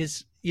this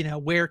is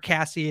where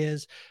Cassie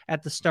is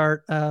at the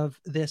start of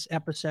this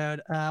episode.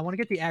 I want to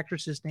get the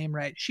actress's name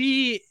right.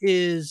 She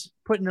is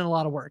putting in a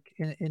lot of work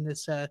in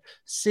this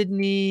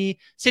Sydney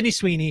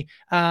Sweeney.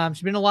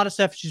 She's been in a lot of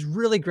stuff. She's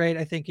really great,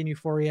 I think, in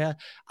Euphoria.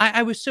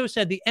 I was so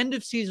sad. The end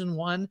of season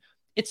 1,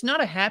 it's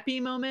not a happy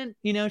moment.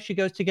 She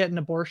goes to get an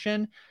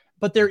abortion,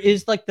 but there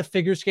is like the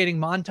figure skating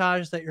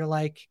montage that you're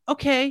like,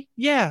 okay,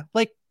 yeah,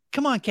 like,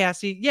 come on,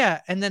 Cassie.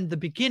 Yeah. And then the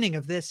beginning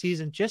of this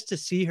season, just to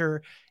see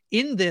her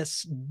in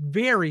this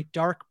very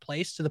dark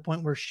place to the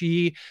point where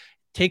she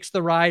takes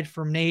the ride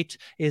from Nate,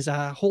 is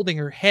holding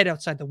her head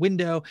outside the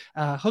window,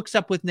 hooks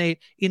up with Nate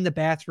in the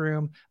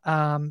bathroom.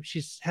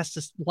 She has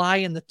to lie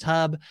in the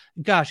tub.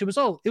 Gosh, it was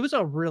all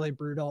really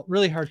brutal,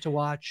 really hard to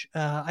watch.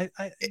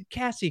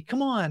 Cassie,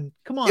 come on.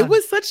 It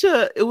was such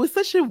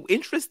a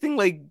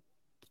interesting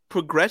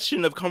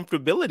progression of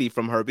comfortability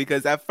from her,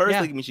 because at first,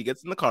 she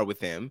gets in the car with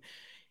him,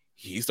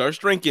 he starts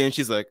drinking,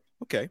 she's like,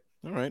 okay,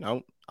 all right,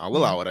 I'll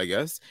allow it, I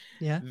guess.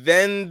 Yeah.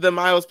 Then the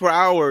miles per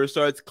hour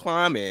starts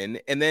climbing,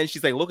 and then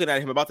she's like looking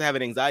at him, about to have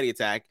an anxiety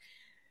attack.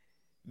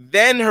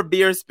 Then her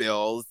beer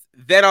spills.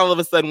 Then all of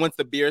a sudden, once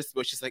the beer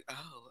spills, she's like,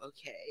 oh,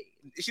 okay.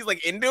 She's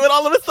like into it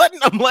all of a sudden.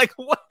 I'm like,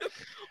 what?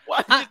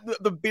 Why did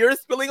the beer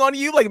spilling on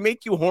you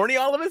make you horny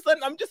all of a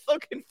sudden? I'm just so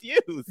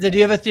confused. So do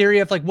you have a theory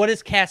of what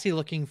is Cassie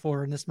looking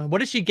for in this moment?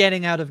 What is she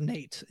getting out of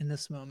Nate in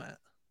this moment?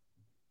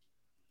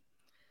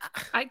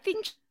 I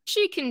think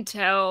she can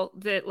tell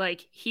that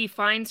he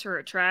finds her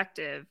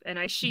attractive,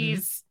 and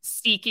she's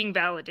seeking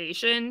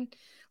validation.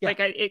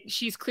 Yeah.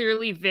 She's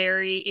clearly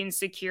very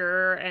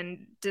insecure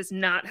and does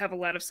not have a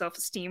lot of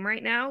self-esteem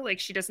right now.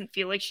 She doesn't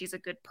feel like she's a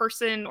good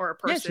person, or a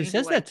person. Yeah, she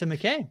says that to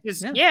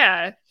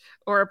McKay.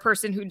 Or a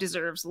person who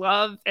deserves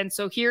love. And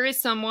so here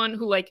is someone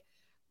who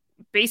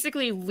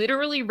basically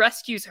literally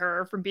rescues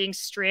her from being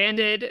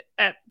stranded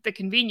at the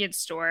convenience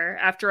store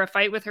after a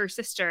fight with her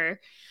sister.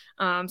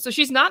 So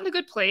she's not in a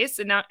good place,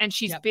 and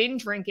she's been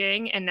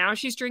drinking, and now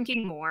she's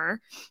drinking more,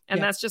 and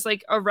that's just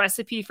like a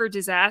recipe for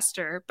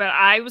disaster. But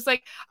I was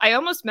like, I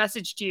almost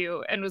messaged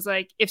you and was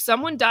like, if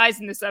someone dies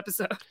in this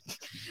episode,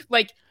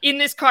 like in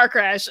this car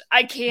crash,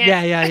 I can't.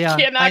 I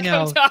cannot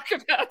come talk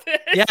about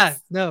this.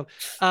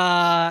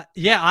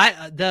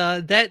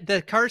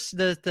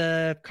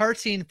 The car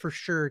scene for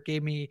sure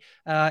gave me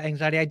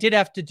anxiety. I did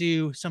have to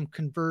do some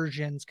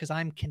conversions because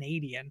I'm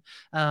Canadian,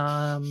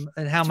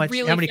 and how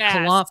many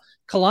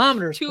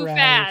kilometers too per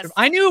fast. hour.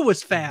 I knew it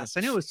was fast.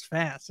 I just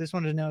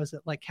wanted to know, is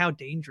it like how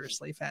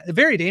dangerously fast?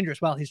 Very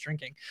dangerous while he's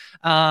drinking.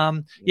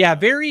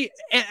 Very.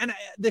 And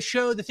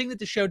the thing that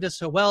the show does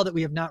so well that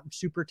we have not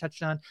super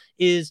touched on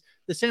is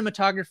the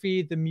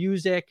cinematography, the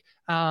music.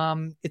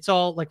 It's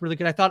all like really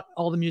good. I thought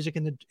all the music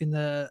in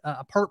the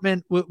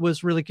apartment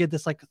was really good.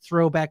 This like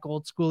throwback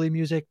old schooly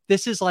music.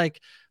 This is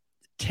like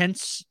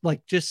tense,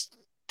 like just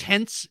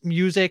tense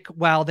music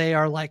while they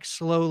are like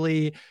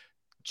slowly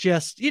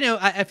just,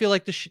 I feel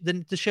like the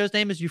show's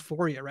name is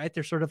Euphoria, right?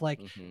 They're sort of like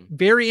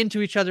very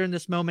into each other in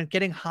this moment,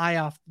 getting high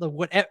off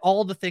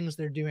all the things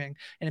they're doing,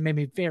 and it made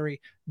me very,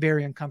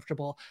 very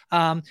uncomfortable.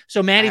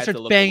 So Maddie starts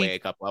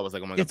banging. I was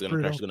like, oh my god,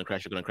 it's gonna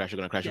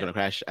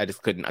crash. I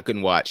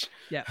couldn't watch.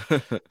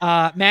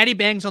 Maddie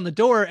bangs on the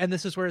door, and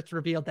this is where it's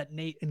revealed that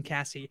Nate and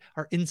Cassie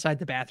are inside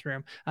the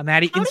bathroom.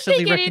 Maddie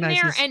instantly recognizes.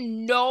 In there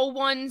and no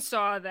one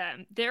saw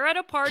them. They're at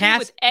a party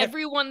with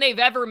everyone they've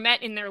ever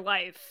met in their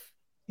life.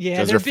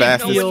 Yeah, they're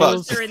fast as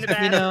fuck. They're in the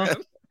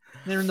bathroom.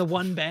 They're in the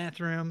one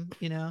bathroom,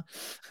 I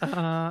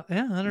don't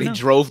know. They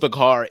drove the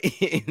car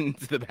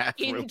into the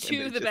bathroom.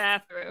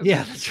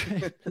 Yeah,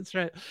 that's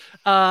right.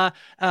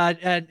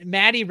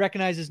 Maddie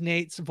recognizes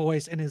Nate's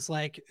voice and is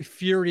like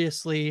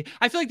furiously.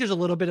 I feel like there's a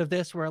little bit of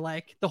this where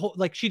like the whole,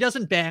 like she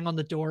doesn't bang on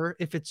the door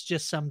if it's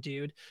just some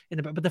dude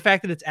but the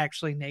fact that it's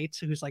actually Nate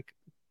who's like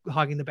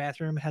hogging the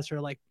bathroom has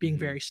her like being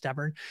very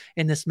stubborn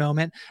in this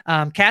moment.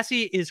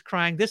 Cassie is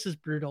crying. This is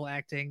brutal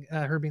acting.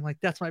 Her being like,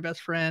 that's my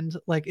best friend.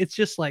 Like, it's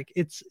just like,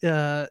 it's,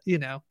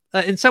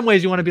 in some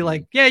ways you want to be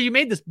like, yeah, you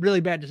made this really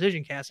bad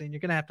decision, Cassie, and you're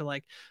going to have to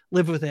like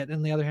live with it. And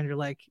on the other hand, you're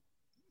like,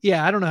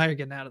 yeah, I don't know how you're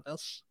getting out of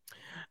this.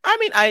 I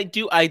mean, I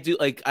do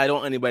like, I don't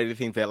want anybody to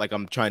think that like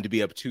I'm trying to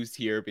be obtuse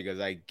here because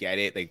I get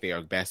it. Like they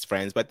are best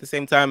friends, but at the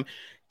same time,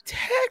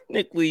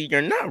 technically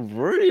you're not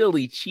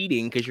really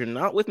cheating because you're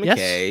not with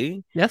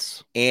McKay.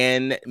 Yes.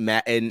 And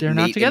Matt and they're Nate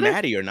not together? and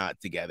Maddie are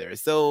not together.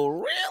 So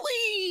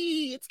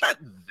really, it's not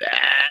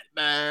that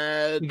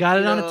bad. You got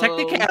it on a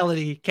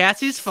technicality.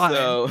 Cassie's fine.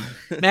 So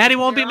Maddie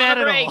won't be mad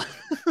at all.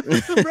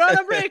 We're on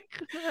a break.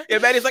 Yeah,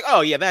 Maddie's like,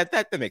 oh yeah,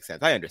 that makes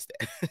sense. I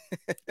understand.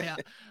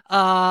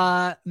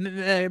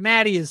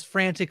 Maddie is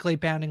frantically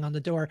pounding on the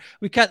door.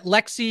 We cut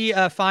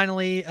Lexi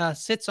finally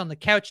sits on the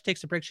couch,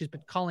 takes a break. She's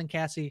been calling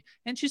Cassie,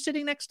 and she's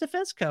sitting next to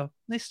Fesco.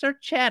 They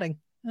start chatting.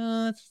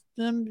 I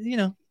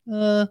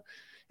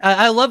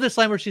love this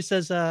line where she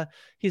says,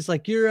 he's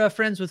like, you're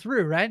friends with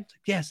Rue, right? Like,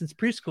 yeah, since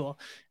preschool.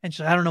 And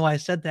she's like, I don't know why I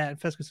said that. And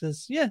Fesco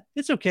says, yeah,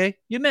 it's okay.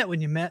 You met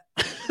when you met.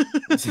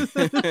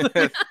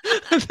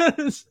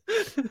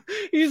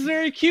 He's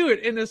very cute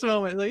in this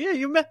moment. Like, yeah,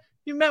 you met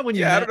when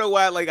you met. I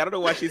don't know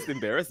why she's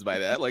embarrassed by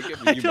that. Like, you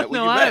met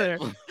when you met.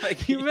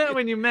 Like, you met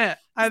when you met.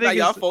 I think it's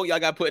not y'all fault. Y'all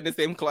got put in the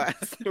same class.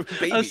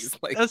 Babies.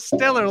 A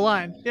stellar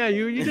line. Yeah,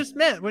 you just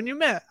met when you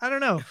met. I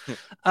don't know.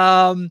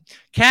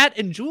 Kat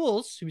and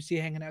Jules, who we see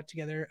hanging out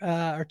together,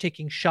 are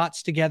taking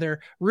shots together.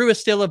 Rue is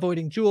still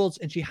avoiding Jules,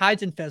 and she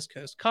hides in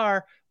Fesco's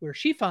car, where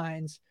she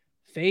finds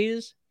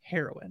Faye's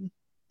heroin.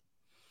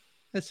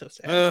 That's so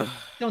sad.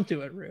 Don't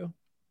do it, Rue.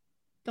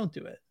 Don't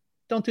do it.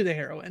 Don't do the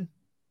heroin.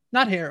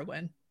 Not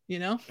heroin.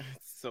 It's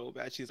so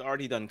bad. She's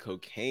already done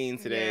cocaine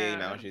today.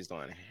 Now she's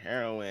doing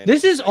heroin.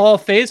 This is all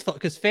Faye's fault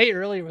because Faye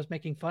earlier was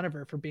making fun of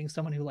her for being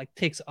someone who like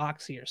takes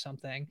oxy or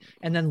something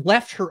and then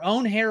left her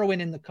own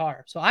heroin in the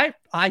car. So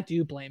I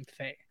do blame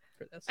Faye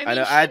for this. I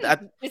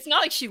mean, it's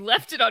not like she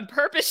left it on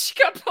purpose. She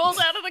got pulled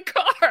out of the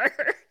car.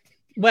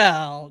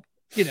 Well,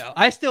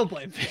 I still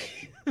blame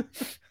Faye.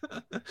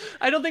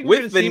 I don't think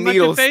with the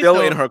needle still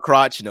in her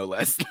crotch, no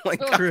less.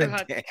 Like,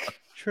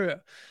 True.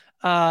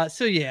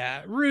 So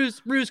yeah,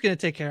 Rue's gonna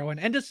take heroin,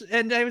 and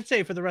I would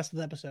say for the rest of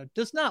the episode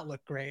does not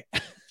look great.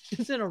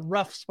 She's in a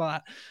rough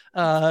spot.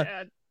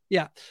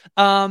 Yeah.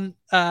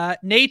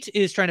 Nate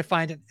is trying to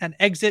find an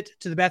exit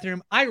to the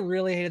bathroom. I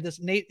really hated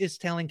this. Nate is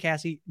telling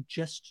Cassie,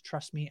 just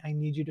trust me. I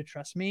need you to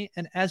trust me.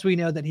 And as we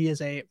know that he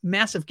is a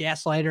massive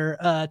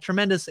gaslighter,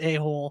 tremendous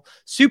a-hole,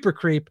 super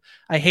creep.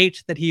 I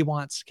hate that he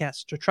wants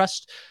Cass to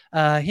trust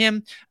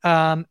him.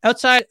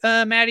 Outside,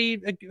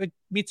 Maddie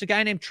meets a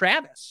guy named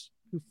Travis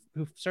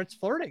who starts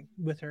flirting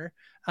with her.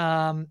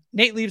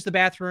 Nate leaves the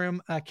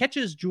bathroom,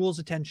 catches Jules'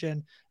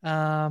 attention.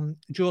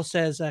 Jules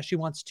says she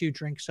wants to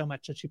drink so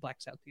much that she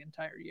blacks out the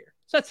entire year.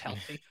 So that's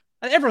healthy.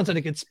 Everyone's in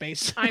a good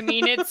space. I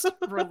mean, it's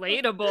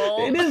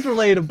relatable. It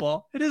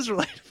is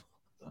relatable.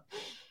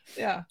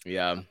 Yeah.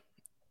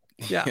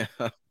 Yeah.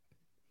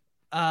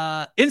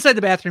 Inside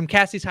the bathroom,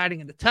 Cassie's hiding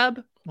in the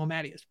tub while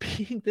Maddie is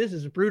peeing. This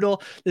is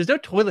brutal. There's no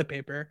toilet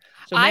paper.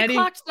 So Maddie... I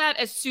clocked that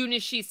as soon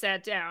as she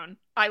sat down.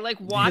 I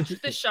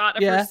watched the shot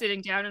of her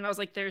sitting down and I was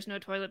like, there's no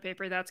toilet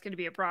paper. That's going to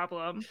be a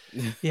problem.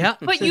 Yeah.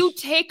 But so you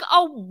take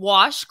a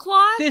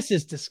washcloth? This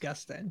is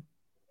disgusting.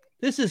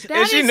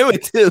 And she knew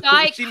it too.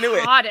 She knew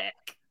it.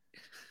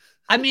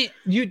 I mean,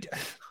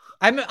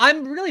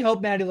 I'm really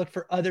hope Maddie looked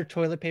for other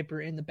toilet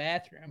paper in the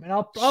bathroom, and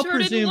I'll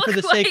presume for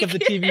the sake of the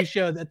TV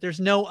show that there's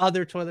no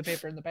other toilet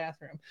paper in the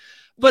bathroom.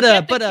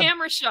 But the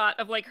camera shot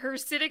of like her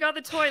sitting on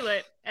the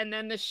toilet, and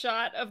then the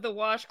shot of the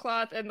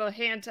washcloth and the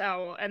hand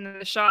towel, and then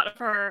the shot of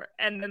her,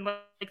 and then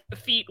like the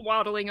feet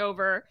waddling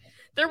over.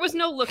 There was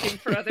no looking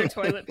for other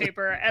toilet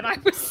paper, and I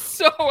was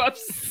so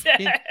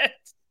upset.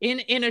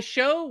 In a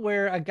show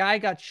where a guy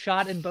got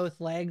shot in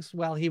both legs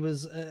while he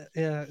was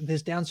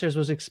his downstairs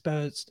was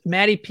exposed,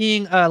 Maddie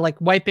peeing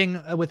like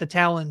wiping with a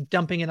towel and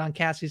dumping it on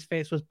Cassie's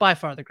face was by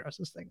far the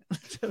grossest thing.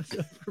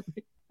 For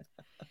me.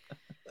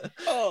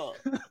 Oh,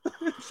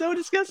 it's so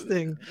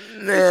disgusting.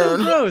 Man. It's so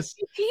gross.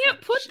 You can't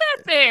put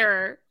that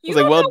there. You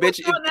like, well, bitch,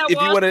 if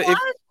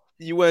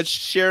you want to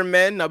share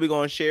men, I'll be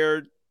going to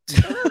share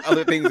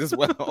other things as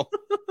well.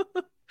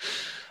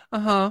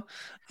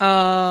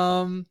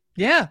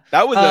 Yeah,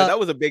 that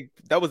was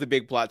a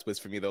big plot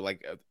twist for me though.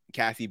 Like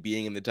Cassie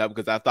being in the tub,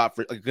 because I thought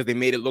because they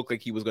made it look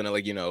like he was gonna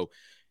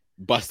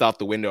bust out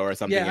the window or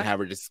something and have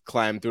her just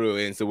climb through.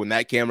 And so when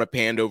that camera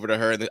panned over to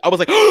her, I was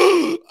like,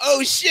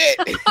 oh shit!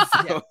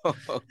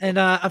 And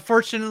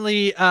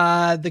unfortunately,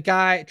 the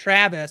guy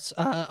Travis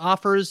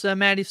offers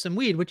Maddie some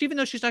weed, which even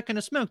though she's not going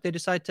to smoke, they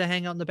decide to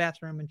hang out in the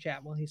bathroom and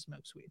chat while he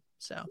smokes weed.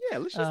 So yeah,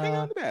 let's just hang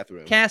out in the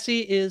bathroom.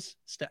 Cassie is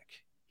stuck.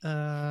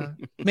 Man,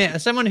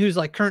 as someone who's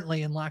like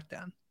currently in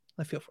lockdown,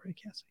 I feel for you,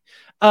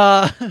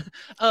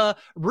 Cassie.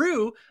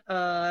 Rue,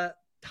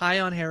 high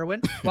on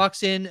heroin,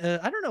 walks in.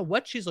 I don't know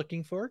what she's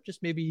looking for,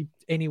 just maybe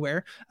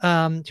anywhere.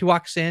 She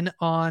walks in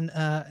on,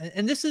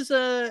 and this is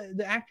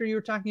the actor you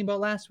were talking about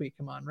last week.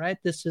 Come on, right?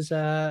 This is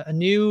a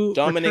new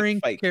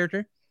recurring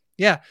character.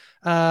 Yeah.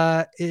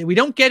 We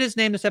don't get his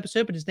name this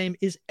episode, but his name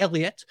is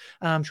Elliot.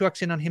 She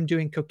walks in on him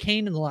doing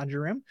cocaine in the laundry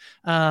room.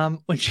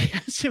 When she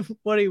asks him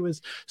what he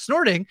was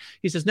snorting,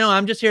 he says, no,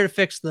 I'm just here to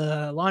fix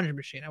the laundry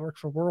machine. I work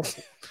for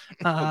Whirlpool.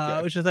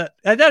 Which I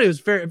thought it was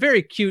very,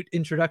 very cute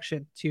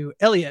introduction to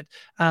Elliot.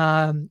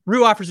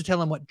 Rue offers to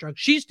tell him what drugs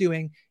she's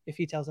doing if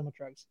he tells him what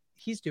drugs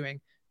he's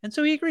doing. And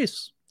so he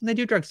agrees. And they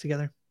do drugs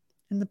together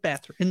in the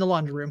bathroom, in the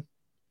laundry room.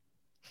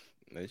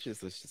 It's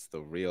just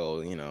the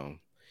real,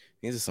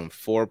 these are some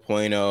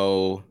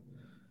 4.0,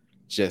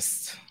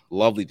 just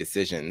lovely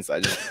decisions. I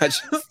just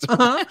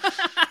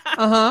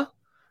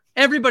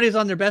Everybody's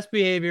on their best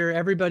behavior.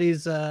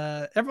 Everyone's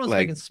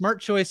making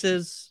smart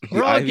choices.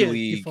 The Ivy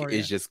League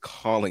is just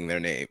calling their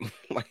name.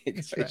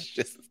 It's right.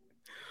 just.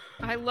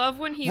 I love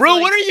when he's Bro,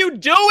 what are you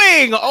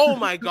doing? Oh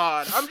my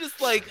god! I'm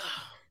just like.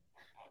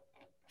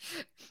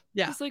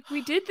 Yeah. He's like,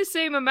 we did the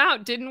same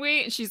amount, didn't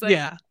we? And she's like,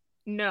 yeah.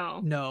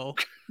 No.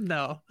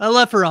 I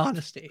love her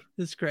honesty.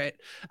 It's great.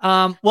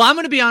 Well, I'm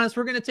going to be honest.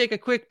 We're going to take a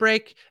quick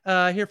break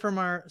here from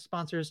our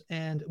sponsors,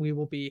 and we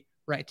will be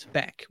right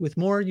back with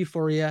more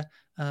Euphoria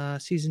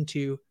season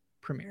 2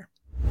 premiere.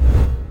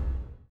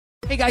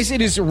 Hey guys,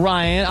 it is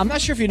Ryan. I'm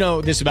not sure if you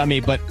know this about me,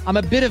 but I'm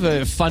a bit of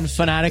a fun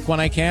fanatic when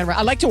I can.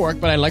 I like to work,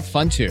 but I like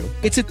fun too.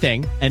 It's a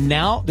thing. And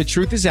now the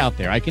truth is out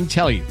there. I can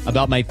tell you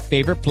about my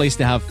favorite place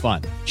to have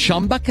fun.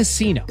 Chumba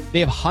Casino. They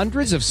have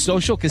hundreds of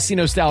social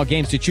casino style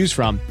games to choose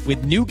from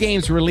with new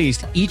games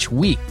released each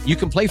week. You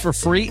can play for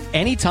free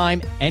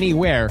anytime,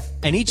 anywhere.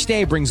 And each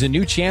day brings a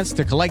new chance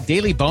to collect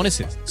daily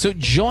bonuses. So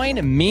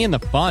join me in the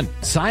fun.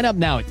 Sign up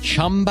now at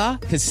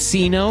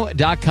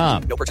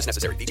ChumbaCasino.com. No purchase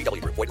necessary.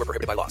 VGW Group. Void where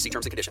prohibited by law. See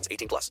terms and conditions.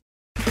 18+.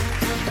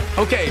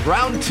 Okay,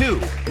 round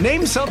 2.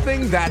 Name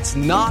something that's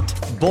not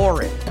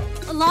boring.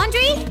 A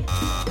laundry?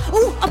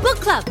 Ooh, a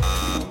book club.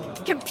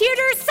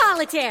 Computer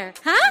solitaire,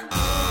 huh?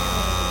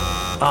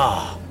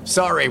 Ah,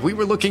 sorry. We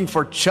were looking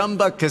for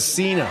Chumba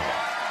Casino.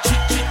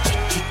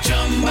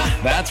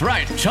 That's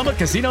right.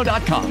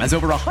 ChumbaCasino.com has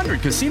over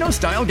 100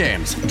 casino-style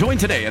games. Join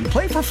today and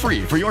play for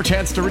free for your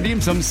chance to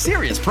redeem some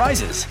serious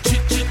prizes.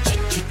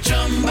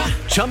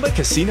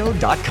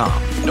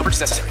 ChumbaCasino.com. No purchase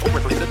necessary. Void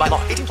where prohibited by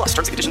law. 18+. Terms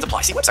and conditions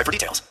apply. See website for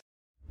details.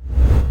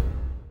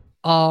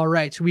 All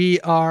right, we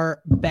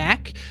are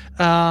back.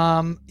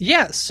 So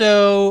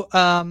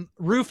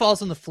Rue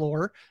falls on the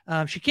floor.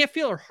 She can't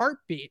feel her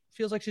heartbeat.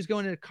 Feels like she's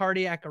going into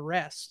cardiac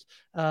arrest.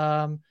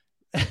 Ellie's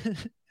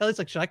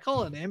like, should I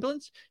call an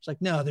ambulance? She's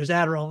like, no, there's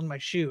Adderall in my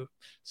shoe,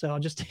 so I'll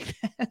just take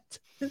that.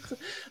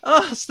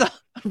 Oh, stop,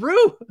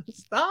 Rue,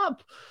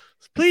 stop,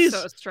 please.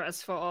 So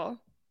stressful.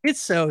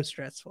 It's so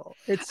stressful.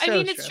 It's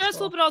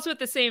stressful, but also at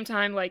the same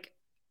time, like,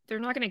 they're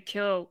not going to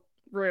kill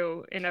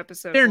Rue in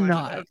episode 1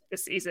 of the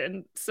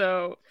season.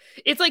 So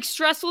it's like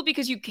stressful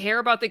because you care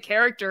about the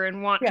character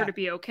and want her to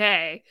be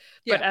okay.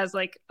 But as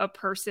like a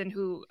person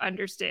who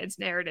understands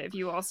narrative,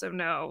 you also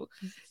know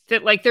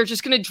that like they're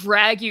just going to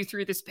drag you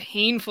through this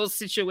painful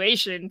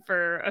situation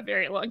for a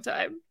very long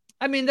time.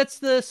 I mean, that's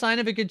the sign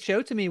of a good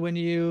show to me when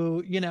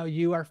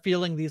you are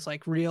feeling these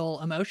like real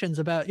emotions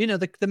about,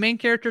 the main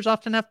characters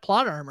often have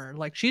plot armor.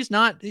 Like she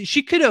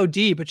could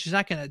OD, but she's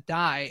not going to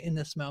die in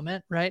this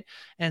moment. Right.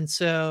 And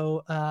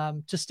so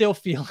to still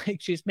feel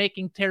like she's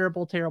making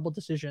terrible, terrible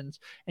decisions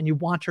and you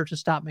want her to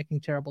stop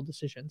making terrible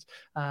decisions,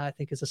 I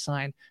think is a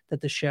sign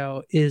that the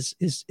show is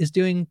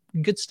doing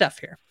good stuff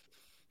here.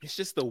 It's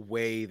just the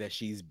way that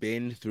she's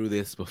been through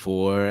this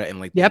before and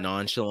like the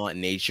nonchalant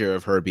nature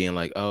of her being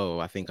like, oh,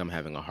 I think I'm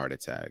having a heart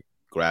attack.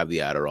 Grab the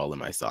Adderall in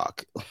my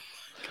sock.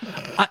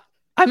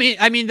 I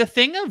mean, the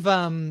thing of,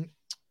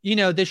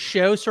 this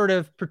show sort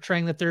of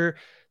portraying that there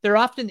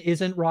often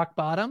isn't rock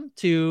bottom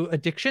to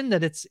addiction,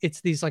 that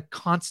it's these like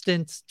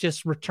constant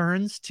just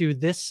returns to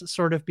this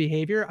sort of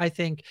behavior, I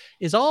think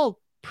is all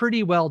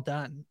pretty well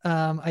done.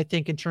 I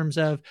think in terms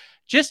of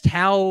just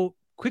how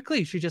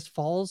quickly she just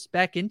falls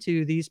back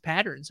into these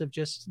patterns of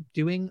just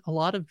doing a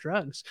lot of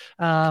drugs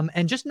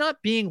and just not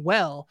being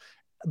well,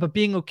 but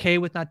being okay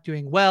with not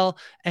doing well.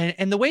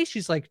 And the way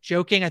she's like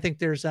joking, I think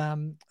there's a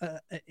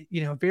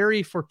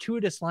very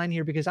fortuitous line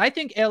here, because I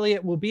think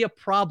Elliot will be a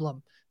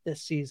problem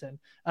this season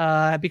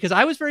because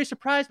I was very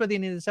surprised by the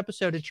end of this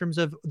episode in terms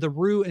of the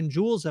Rue and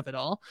Jules of it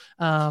all.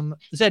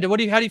 Zed, how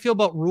do you feel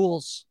about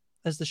Rules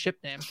as the ship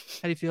name?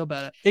 How do you feel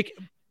about it?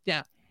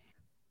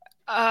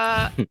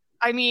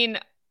 I mean,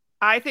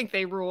 I think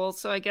they rule,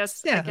 so I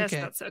guess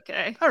that's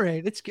okay. All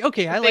right, it's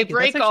okay. They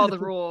break all the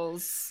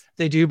rules.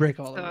 They do break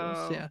all the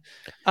rules.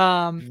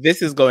 Yeah.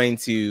 This is going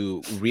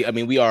to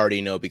we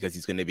already know because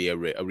he's going to be a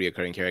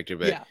reoccurring character,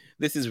 but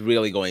this is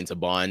really going to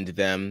bond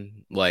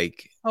them.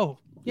 Like,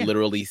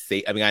 literally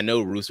say. I mean, I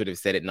know Rue sort of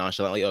said it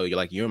nonchalantly. Oh,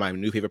 you're my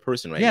new favorite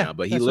person right now,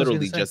 but he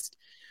literally just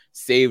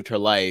saved her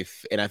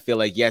life, and I feel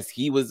like yes,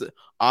 he was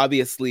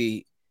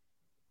obviously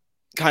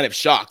kind of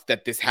shocked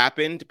that this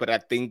happened, but I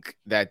think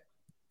that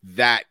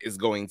is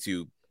going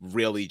to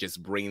really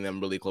just bring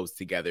them really close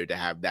together to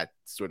have that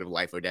sort of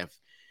life or death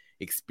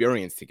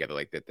experience together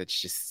like that. That's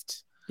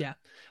just well,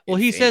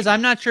 insane. He says,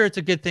 I'm not sure it's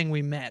a good thing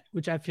we met,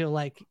 which I feel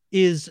like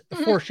is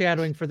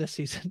foreshadowing for this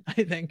season.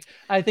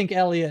 I think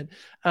Elliot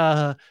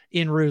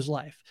in Rue's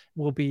life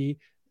will be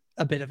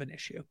a bit of an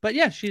issue, but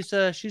yeah, she's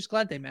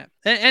glad they met.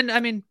 And I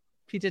mean,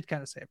 he did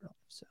kind of save her life,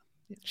 so.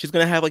 She's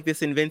going to have like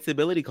this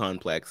invincibility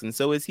complex, and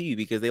so is he,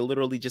 because they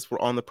literally just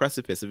were on the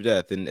precipice of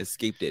death and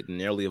escaped it and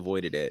narrowly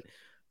avoided it.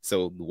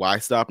 So why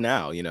stop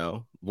now?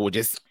 We'll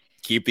just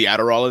keep the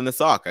Adderall in the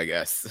sock, I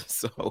guess.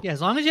 So yeah,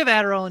 as long as you have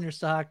Adderall in your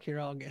sock,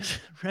 you're all good,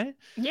 right?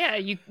 Yeah,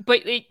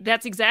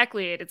 that's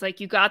exactly it. It's like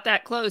you got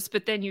that close,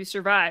 but then you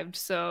survived.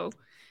 So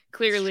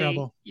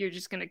clearly you're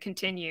just going to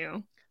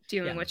continue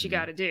doing what you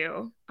got to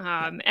do.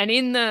 And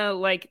in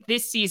the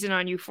this season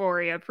on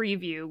Euphoria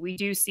preview, we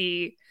do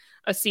see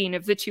a scene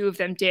of the two of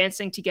them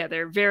dancing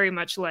together, very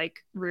much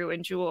like Rue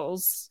and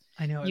Jules.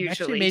 I know. It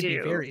actually made me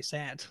very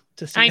sad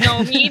to see. I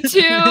know, me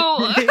too.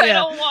 I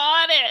don't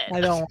want it.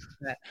 I don't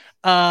want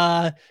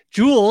that.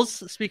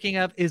 Jules, speaking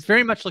of, is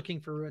very much looking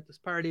for Rue at this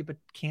party, but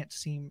can't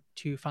seem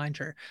to find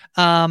her.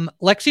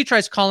 Lexi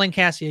tries calling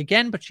Cassie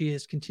again, but she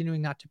is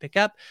continuing not to pick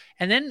up.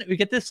 And then we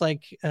get this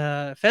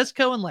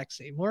Fezco and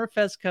Lexi. More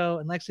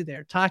Fezco and Lexi.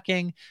 They're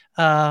talking.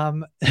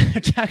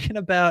 They're talking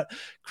about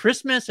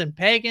Christmas and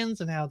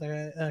pagans and how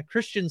the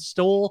Christians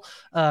stole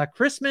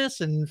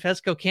Christmas, and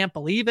Fezco can't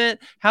believe it.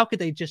 How could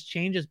they just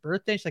change his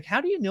birthday? She's like,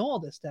 how do you know all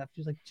this stuff?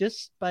 She's like,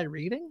 just by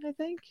reading, I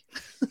think.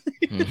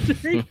 It's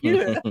very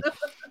cute.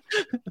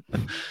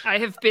 I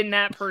have been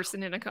that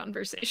person in a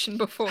conversation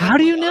before. How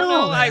do you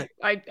know?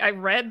 I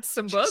read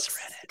some books.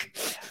 Read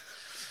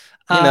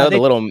it. The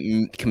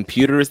little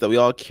computers that we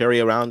all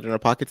carry around in our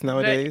pockets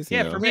nowadays.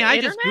 For me, I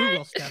just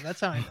Google stuff. That's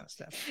how I know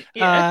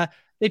stuff.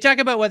 They talk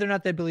about whether or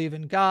not they believe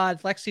in God.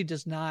 Lexi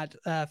does not.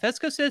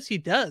 Fezco says he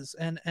does.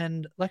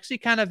 And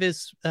Lexi kind of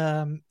is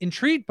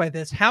intrigued by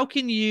this. How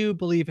can you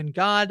believe in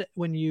God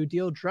when you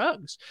deal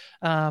drugs?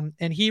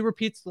 And he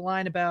repeats the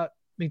line about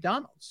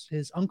McDonald's.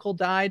 His uncle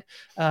died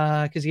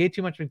because he ate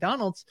too much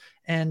McDonald's.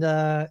 And,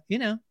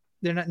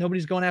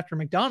 nobody's going after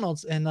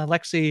McDonald's. And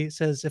Lexi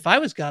says, if I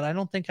was God, I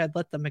don't think I'd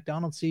let the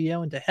McDonald's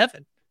CEO into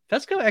heaven.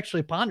 Fezco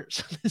actually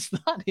ponders on this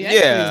thought.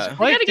 I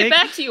got to get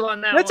back to you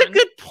on that. That's a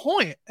good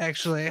point,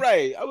 actually.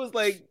 Right. I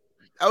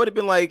would have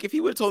been like, if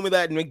he would have told me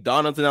that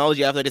McDonald's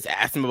analogy after I just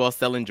asked him about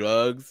selling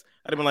drugs,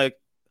 I'd have been like,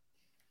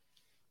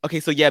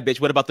 okay, so yeah,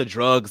 bitch, what about the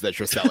drugs that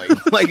you're selling?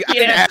 I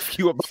didn't ask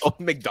you about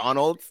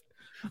McDonald's.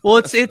 Well,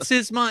 it's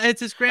his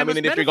grandma's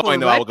if metaphor, you're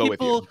going, though, right? I'll go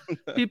with you.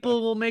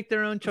 People will make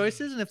their own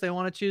choices, and if they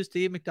want to choose to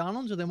eat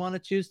McDonald's or they want to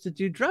choose to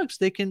do drugs,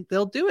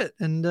 they'll do it.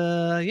 And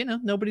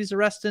nobody's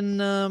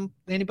arresting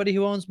anybody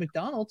who owns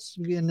McDonald's.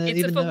 And, it's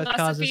even a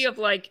philosophy of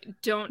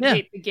don't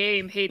hate the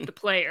game, hate the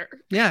player.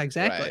 Yeah,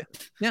 exactly.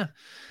 Right.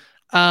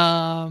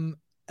 Yeah.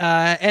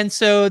 And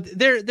so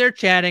they're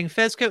chatting.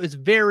 Fezco is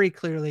very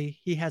clearly,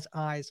 he has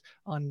eyes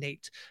on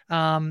Nate.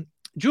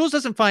 Jules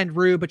doesn't find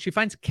Rue, but she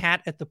finds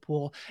Kat at the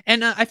pool.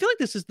 And I feel like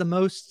this is the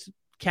most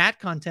Kat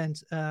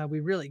content we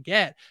really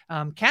get.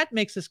 Kat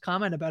makes this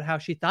comment about how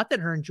she thought that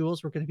her and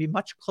Jules were going to be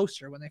much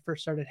closer when they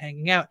first started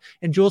hanging out.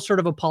 And Jules sort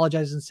of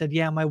apologized and said,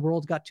 yeah, my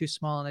world got too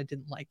small and I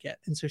didn't like it.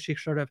 And so she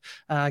sort of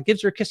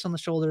gives her a kiss on the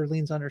shoulder,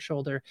 leans on her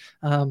shoulder.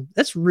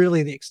 That's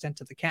really the extent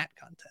of the Kat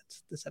content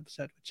this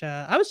episode, which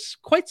I was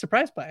quite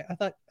surprised by.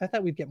 I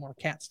thought we'd get more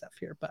Kat stuff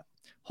here, but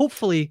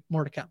hopefully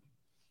more to come.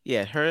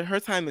 Yeah, her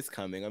time is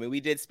coming. I mean, we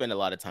did spend a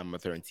lot of time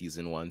with her in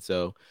season 1,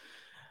 so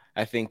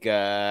I think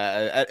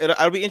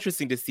it'll be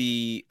interesting to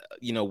see,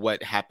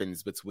 what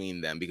happens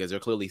between them, because they're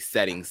clearly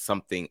setting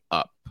something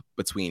up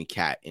between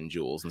Kat and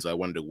Jules, and so I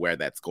wonder where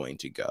that's going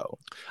to go.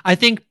 I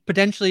think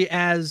potentially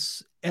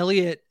as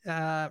Elliot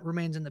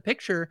remains in the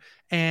picture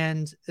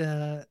and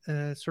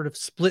sort of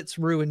splits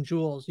Rue and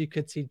Jules, you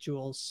could see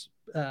Jules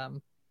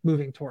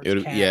moving towards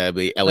Kat. Yeah,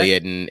 but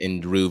Elliot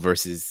and Rue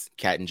versus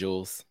Kat and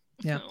Jules.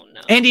 Yeah. Oh, no,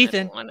 and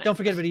Ethan. Don't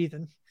forget about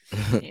Ethan.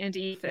 And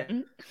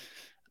Ethan.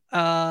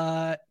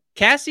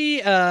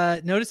 Cassie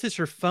notices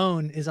her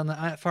phone is on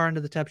the far end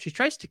of the tub. She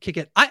tries to kick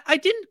it. I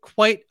didn't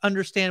quite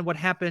understand what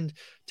happened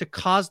to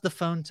cause the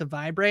phone to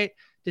vibrate.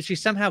 Did she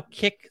somehow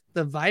kick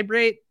the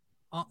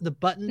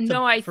button?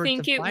 No, I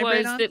think it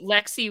was that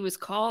Lexi was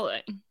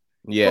calling.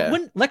 Yeah. But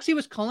when Lexi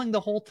was calling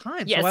the whole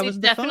time. Yes, so it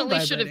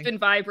definitely should have been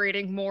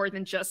vibrating more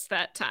than just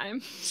that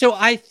time. So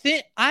I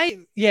think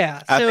I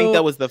think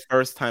that was the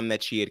first time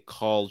that she had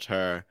called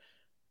her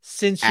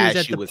since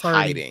she was party.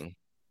 Hiding.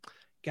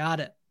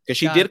 Got it. Because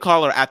she did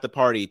call her at the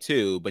party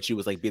too, but she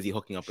was like busy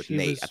hooking up with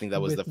Nate. I think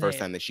that was the first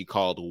Nate. time that she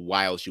called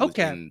while she was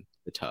in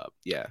the tub.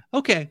 Yeah.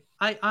 Okay.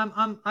 I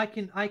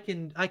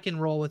can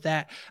roll with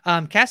that.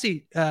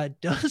 Cassie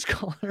does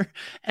call her,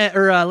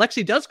 or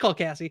Lexi does call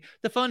Cassie.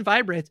 The phone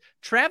vibrates.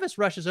 Travis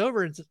rushes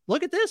over and says,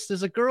 "Look at this!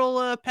 There's a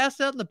girl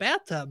passed out in the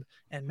bathtub."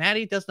 And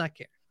Maddie does not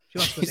care.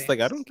 She's like,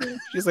 "I don't care."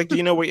 She's like, "Do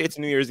you know where it's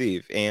New Year's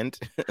Eve?" And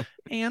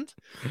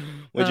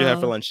what'd you have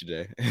for lunch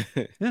today?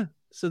 Yeah.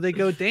 So they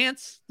go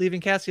dance,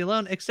 leaving Cassie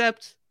alone.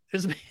 Except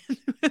there's a man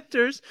who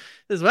enters.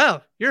 Says,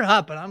 "Wow, you're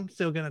hot, but I'm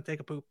still gonna take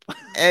a poop."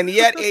 And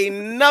yet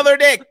another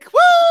dick. Woo!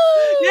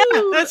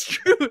 Yeah, that's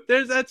true.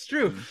 That's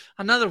true.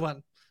 Another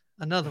one.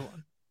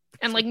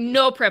 And like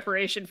no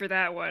preparation for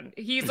that one.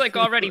 He's like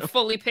already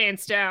fully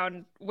pants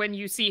down when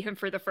you see him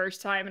for the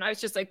first time. And I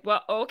was just like,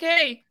 well,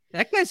 okay.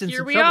 That guy's in Here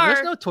some we trouble. are.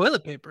 There's no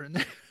toilet paper in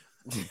there.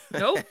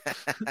 Nope.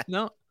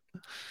 No.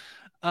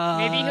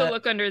 Maybe he'll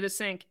look under the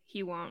sink.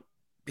 He won't.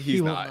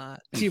 He will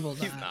not. He's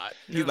not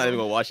even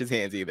gonna wash his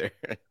hands either.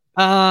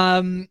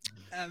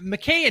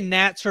 McKay and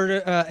Nate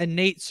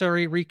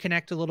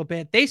reconnect a little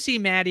bit. They see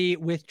Maddie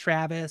with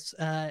Travis,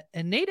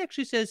 and Nate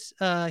actually says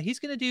he's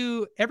going to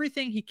do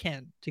everything he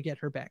can to get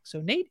her back.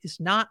 So Nate is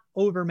not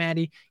over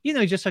Maddie, even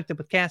though he just hooked up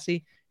with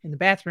Cassie in the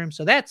bathroom.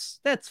 So that's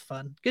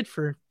fun. Good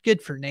for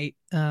Nate.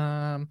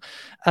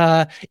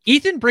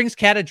 Ethan brings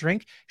Kat a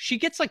drink. She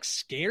gets like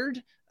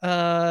scared.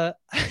 I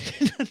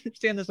didn't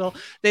understand this all.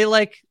 They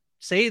like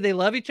say they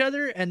love each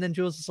other, and then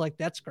Jules is like,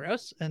 that's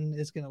gross, and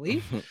is gonna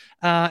leave.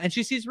 And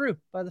she sees Rue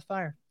by the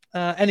fire.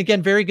 And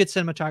again, very good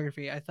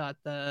cinematography. I thought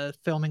the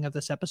filming of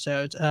this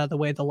episode, the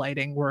way the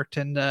lighting worked,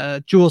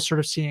 and Jules sort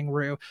of seeing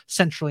Rue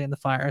centrally in the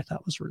fire, I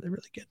thought was really,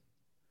 really good.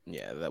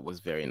 Yeah, that was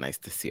very nice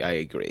to see. I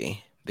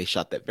agree. They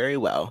shot that very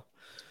well.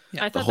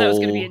 Yeah, I thought that was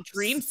going to be a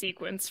dream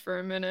sequence for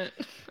a minute.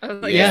 I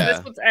was like, is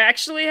this what's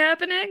actually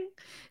happening?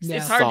 Yeah.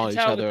 It's hard Saw to each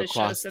tell other with the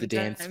across show the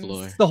dance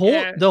sometimes.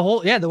 floor.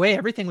 The way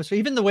everything was,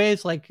 even the way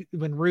it's like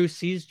when Rue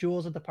sees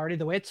Jules at the party,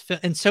 the way it's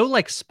and so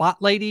like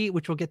spotlighty,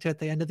 which we'll get to at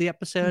the end of the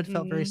episode,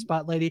 felt very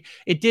spotlighty.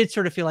 It did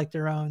sort of feel like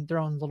their own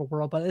little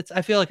world, but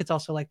I feel like it's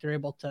also like they're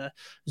able to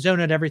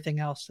zone out everything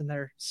else and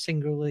they're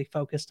singularly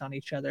focused on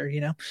each other,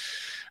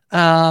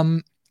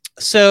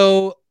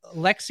 So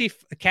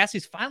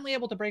Cassie's finally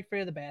able to break free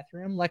of the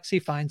bathroom.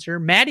 Lexi finds her.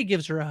 Maddie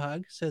gives her a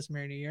hug, says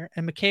Merry New Year.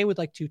 And McKay would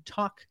like to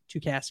talk to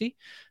Cassie.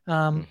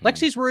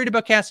 Lexi's worried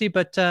about Cassie,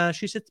 but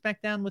she sits back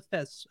down with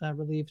Fez,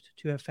 relieved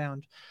to have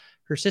found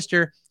her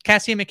sister.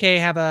 Cassie and McKay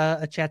have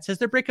a chat. Says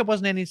their breakup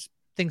wasn't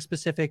anything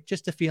specific,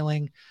 just a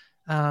feeling.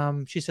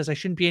 She says, I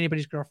shouldn't be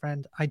anybody's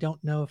girlfriend. I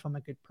don't know if I'm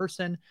a good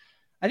person.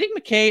 I think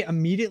McKay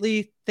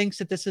immediately thinks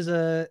that this is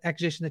an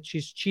accusation that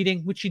she's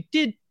cheating, which she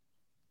did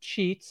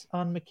cheat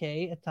on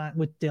McKay at time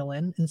with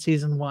Dylan in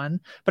season 1,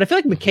 but I feel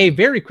like McKay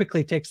very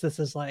quickly takes this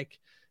as like,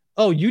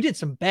 oh, you did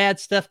some bad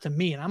stuff to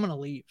me and I'm gonna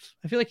leave.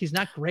 I feel like he's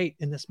not great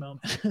in this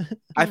moment.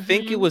 I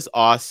think it was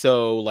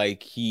also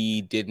like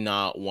he did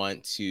not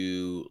want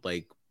to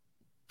like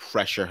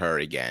pressure her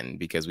again,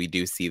 because we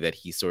do see that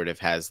he sort of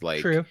has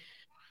like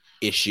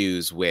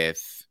issues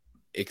with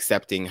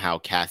accepting how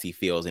Cassie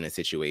feels in a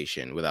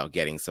situation without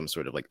getting some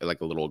sort of like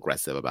a little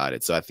aggressive about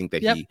it. So I think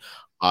that he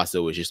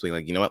also was just being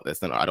like, you know what, I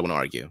don't want to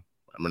argue.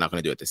 We're not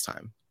going to do it this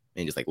time,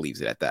 and just like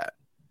leaves it at that.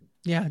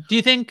 Yeah. Do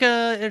you think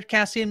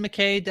Cassie and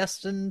McKay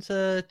destined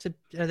to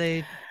are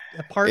they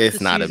apart?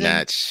 It's not a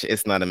match.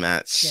 It's not a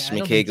match. Yeah,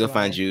 McKay, go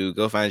find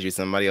you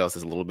somebody else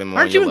is a little bit more.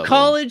 Aren't you in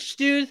college,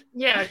 dude?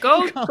 Yeah,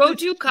 go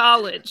do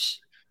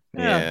college.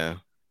 Yeah.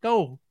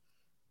 Go.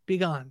 Be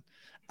gone.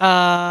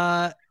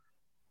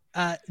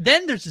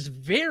 Then there's this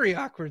very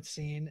awkward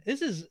scene.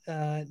 This is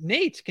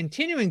Nate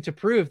continuing to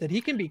prove that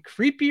he can be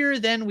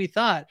creepier than we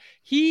thought.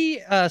 He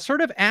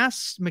sort of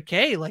asks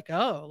McKay, like,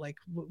 "Oh, like,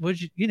 would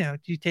you, do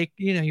you take,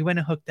 you went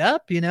and hooked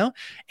up,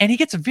 And he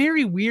gets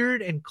very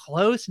weird and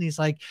close, and he's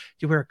like, "Do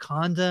you wear a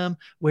condom?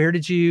 Where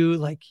did you,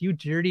 like, you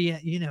dirty,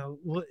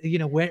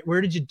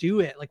 where did you do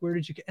it? Like, where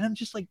did you get?" And I'm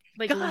just like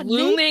God,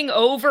 looming Nate.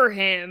 Over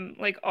him,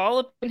 like all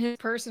up in his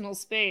personal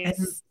space.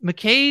 And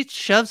McKay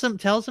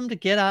tells him to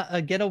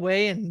get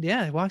away, and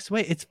he walks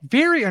away. It's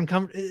very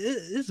uncomfortable.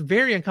 It's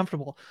very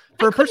uncomfortable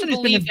for a person who's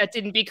been that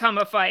didn't become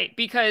a fight,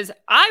 because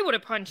I would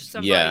have punched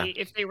somebody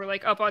if they were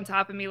like up on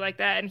top of me like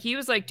that. And he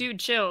was like, dude,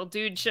 chill.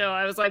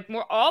 I was like,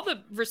 more all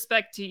the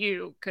respect to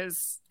you,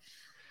 because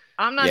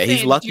I'm not saying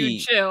he's lucky.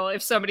 Dude, chill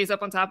if somebody's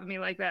up on top of me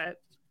like that.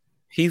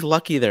 He's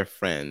lucky they're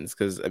friends,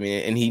 because and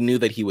he knew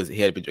that he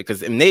had been,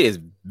 because Nate is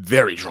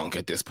very drunk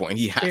at this point.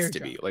 He has to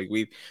be. Like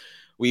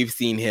we've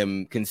seen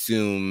him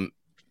consume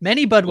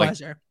many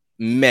Budweiser, like,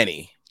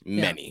 many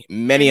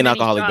an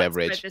alcoholic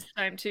beverage at this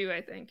time too,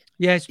 I think.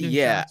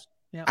 Yeah.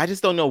 I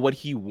just don't know what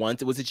he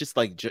wanted. Was it just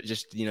like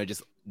just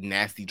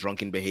nasty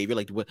drunken behavior?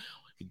 Like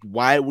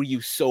why were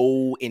you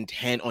so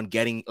intent on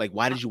getting, like,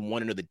 why did you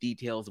want to know the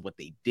details of what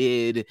they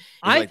did?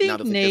 I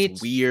think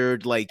Nate's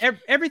weird, like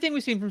everything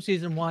we've seen from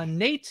season 1,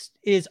 Nate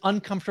is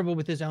uncomfortable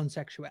with his own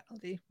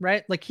sexuality,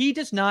 right? Like he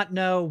does not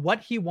know what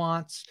he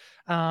wants.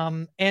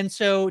 And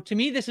so to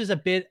me, this is a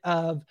bit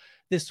of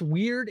this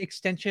weird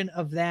extension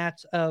of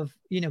that, of,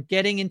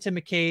 getting into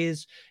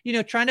McKay's,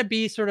 trying to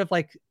be sort of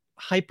like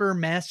hyper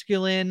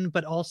masculine,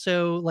 but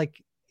also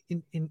like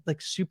in like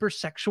super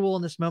sexual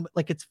in this moment.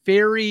 Like it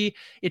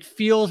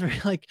feels very,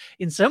 like,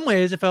 in some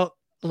ways it felt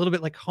a little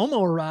bit like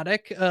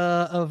homoerotic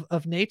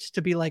of Nate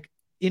to be like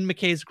in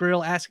McKay's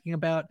grill asking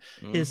about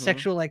his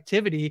sexual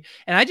activity.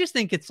 And I just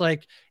think it's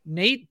like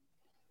Nate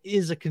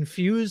is a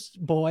confused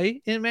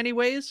boy in many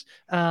ways,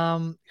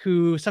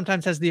 who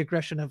sometimes has the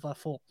aggression of a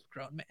full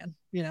grown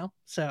man,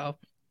 so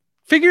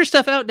figure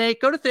stuff out,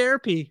 Nate. Go to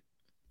therapy.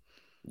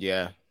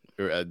 Yeah.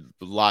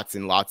 Lots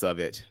and lots of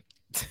it.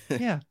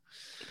 Yeah.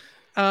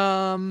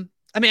 I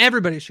mean,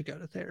 everybody should go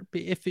to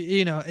therapy if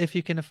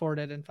you can afford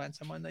it and find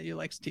someone that you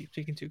like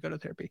speaking to. Go to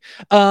therapy.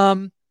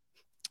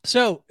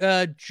 So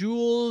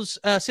Jules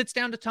sits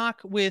down to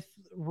talk with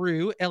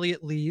Rue.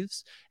 Elliot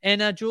leaves,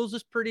 and Jules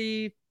is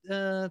pretty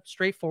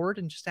straightforward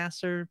and just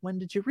asks her, when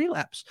did you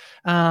relapse?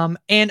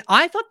 And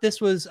I thought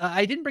this was,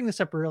 I didn't bring this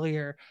up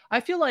earlier.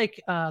 I feel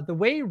like the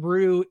way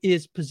Rue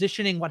is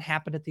positioning what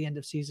happened at the end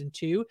of season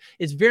 2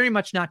 is very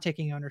much not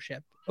taking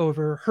ownership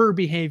over her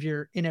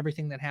behavior in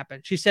everything that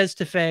happened. She says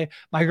to Faye,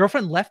 my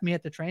girlfriend left me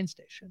at the train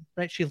station,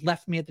 right? She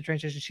left me at the train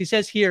station. She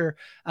says here,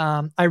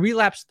 I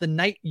relapsed the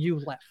night you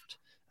left,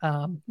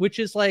 which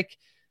is like,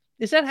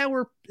 is that how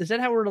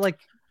we're like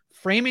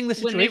framing the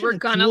situation? When they were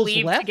gonna Jules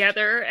leave left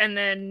together and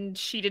then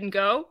she didn't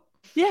go?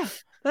 Yeah,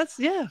 that's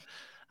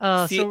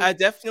I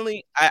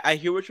definitely I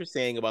hear what you're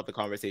saying about the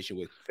conversation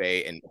with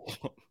Faye, and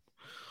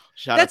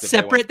that's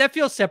separate. That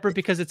feels separate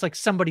because it's like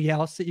somebody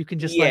else that you can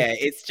just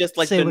it's just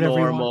like the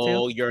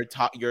normal. You're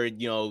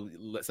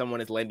someone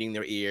is lending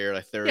their ear,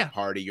 a third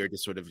party. You're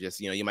just sort of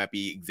you might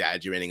be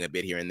exaggerating a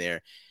bit here and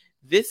there.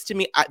 This, to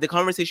me, the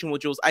conversation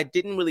with Jules, I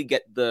didn't really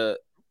get the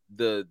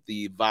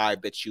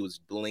vibe that she was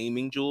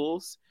blaming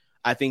Jules.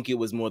 I think it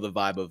was more the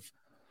vibe of,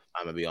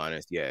 I'm gonna be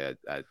honest,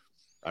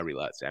 I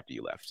relapsed after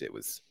you left. It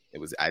was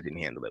I didn't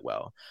handle it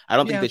well. I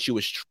don't think that she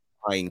was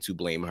trying to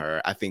blame her.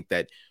 I think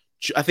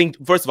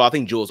first of all, I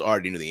think Jules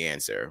already knew the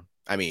answer.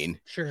 I mean,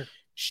 sure,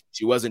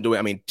 she wasn't doing.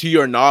 I mean, to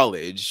your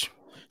knowledge,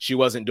 she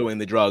wasn't doing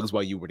the drugs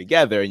while you were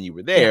together and you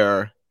were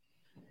there.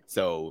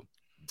 So,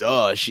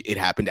 it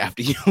happened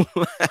after you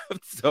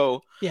left.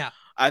 So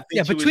I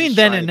think between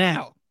then and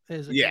now.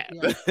 It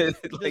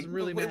doesn't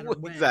really matter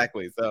when.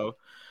 Exactly. So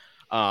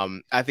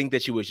I think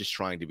that she was just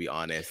trying to be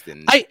honest.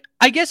 And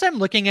I guess I'm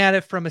looking at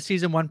it from a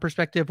season 1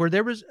 perspective, where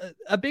there was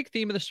a big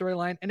theme of the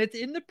storyline, and it's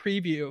in the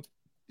preview,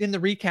 in the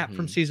recap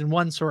from season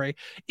 1,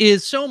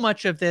 is so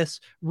much of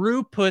this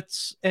Rue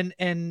puts, and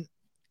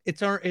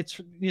it's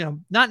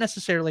not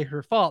necessarily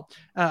her fault.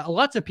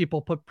 Lots of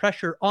people put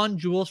pressure on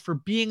Jules for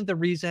being the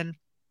reason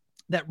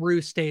that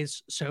Rue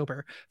stays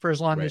sober for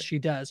as long as she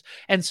does.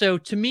 And so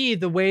to me,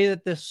 the way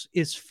that this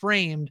is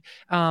framed,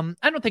 I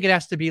don't think it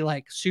has to be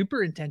like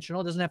super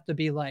intentional. It doesn't have to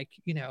be like,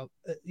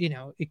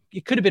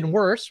 it could have been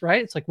worse,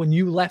 right? It's like when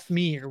you left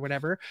me or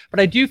whatever.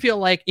 But I do feel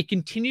like it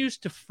continues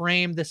to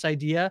frame this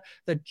idea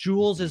that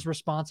Jules is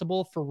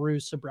responsible for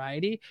Rue's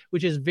sobriety,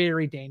 which is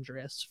very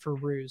dangerous for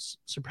Rue's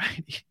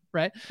sobriety,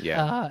 right?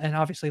 Yeah. And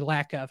obviously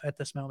lack of at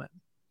this moment.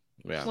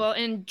 Yeah. Well,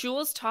 and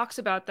Jules talks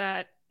about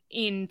that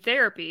in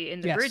therapy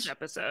in the bridge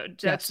episode.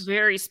 That's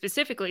very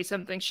specifically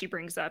something she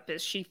brings up,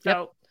 is she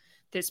felt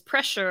this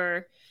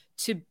pressure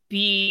to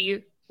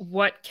be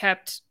what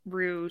kept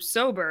Rue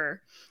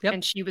sober.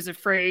 And she was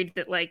afraid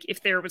that, like,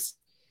 if there was,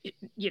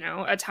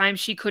 a time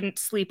she couldn't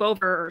sleep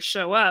over or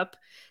show up,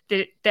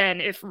 that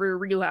then if Rue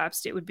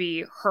relapsed, it would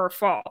be her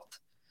fault.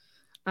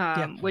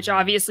 which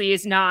obviously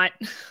is not,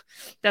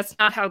 that's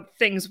not how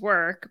things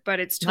work, but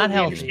it's totally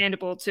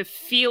understandable to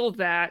feel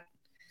that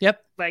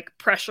like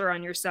pressure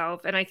on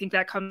yourself. And I think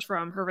that comes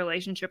from her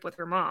relationship with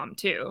her mom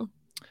too.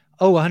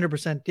 Oh,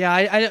 100%. Yeah.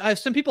 I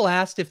some people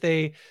asked if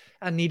they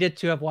needed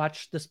to have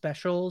watched the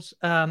specials.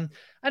 I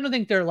don't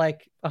think they're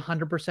like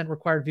 100%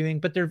 required viewing,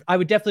 but I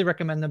would definitely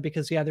recommend them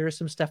because there is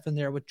some stuff in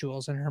there with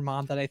Jules and her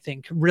mom that I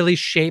think really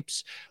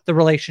shapes the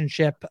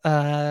relationship,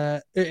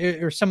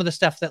 or some of the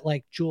stuff that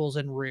like Jules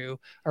and Rue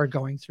are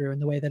going through,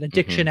 and the way that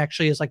addiction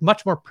actually is like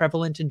much more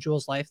prevalent in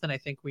Jules' life than I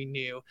think we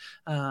knew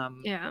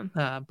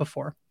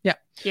before. Yeah.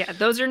 Yeah.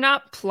 Those are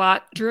not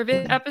plot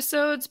driven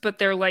episodes, but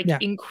they're like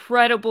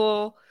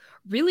incredible,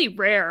 really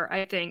rare,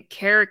 I think,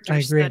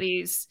 character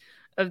studies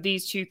of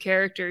these two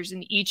characters,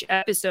 and each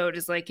episode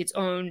is like its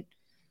own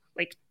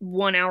like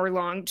 1 hour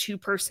long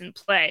 2-person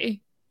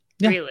play.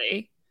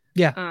 Really.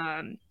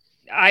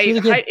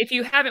 If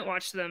you haven't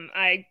watched them,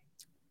 I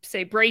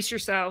say brace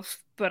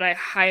yourself, but I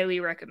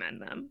highly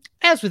recommend them.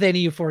 As with any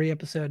Euphoria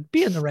episode,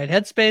 be in the right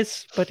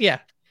headspace, but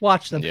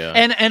watch them.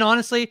 And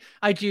honestly,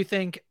 I do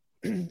think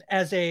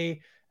as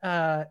a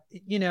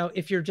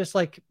if you're just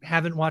like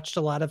haven't watched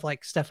a lot of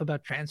like stuff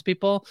about trans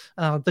people,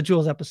 the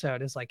Jules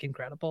episode is like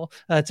incredible.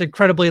 It's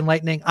incredibly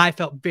enlightening. I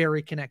felt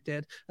very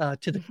connected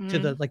to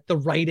the like the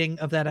writing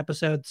of that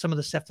episode, some of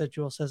the stuff that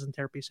Jules says in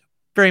therapy. So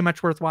very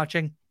much worth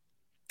watching.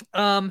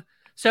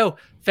 So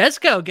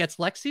Fezco gets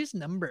Lexi's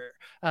number.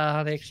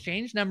 They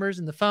exchange numbers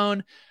in the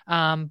phone.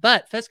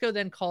 But Fezco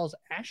then calls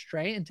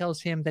Ashtray and tells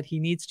him that he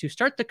needs to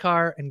start the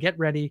car and get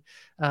ready.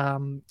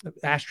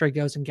 Ashtray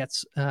goes and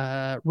gets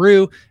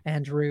Rue,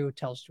 and Rue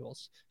tells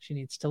Jules she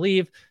needs to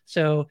leave.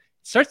 So it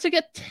starts to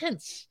get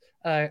tense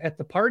at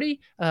the party.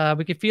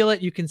 We can feel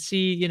it. You can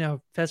see,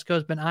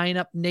 Fezco's been eyeing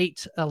up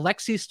Nate.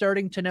 Lexi's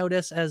starting to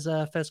notice as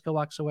Fezco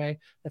walks away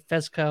that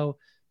Fezco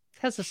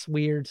has this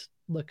weird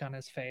look on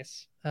his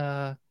face.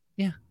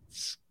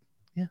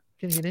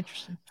 Gonna get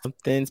interesting.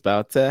 Something's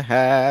about to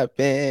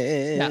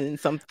happen.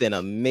 Something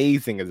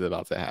amazing is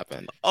about to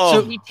happen.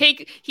 Oh, so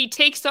he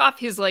takes off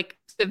his like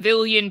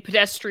civilian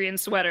pedestrian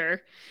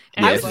sweater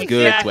and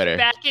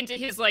back into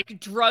his like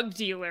drug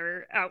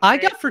dealer outfit. I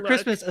got for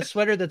Christmas a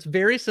sweater that's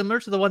very similar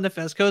to the one that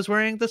Fezco is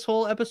wearing this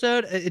whole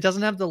episode. It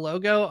doesn't have the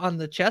logo on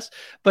the chest,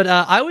 but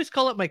I always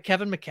call it my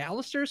Kevin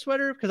McAllister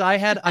sweater because I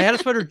had a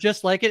sweater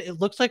just like it. It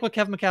looks like what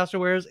Kevin McAllister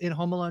wears in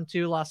Home Alone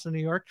 2, Lost in New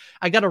York.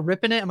 I got a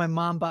rip in it, and my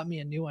mom bought me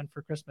a new one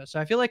for Christmas. So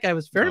I feel like I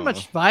was very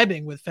much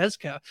vibing with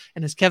Fezco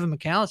and his Kevin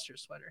McAllister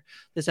sweater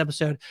this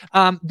episode.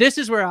 This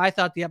is where I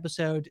thought the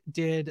episode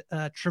did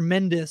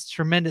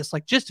tremendous.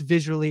 Like just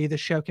visually, the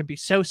show can be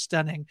so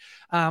stunning.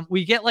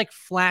 We get like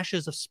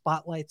flashes of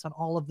spotlights on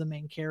all of the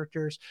main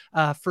characters.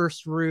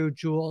 First Rue,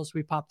 Jules,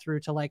 we pop through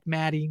to like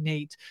Maddie,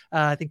 Nate,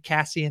 I think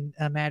Cassie and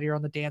Maddie are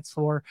on the dance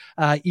floor,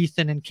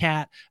 Ethan and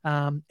Kat,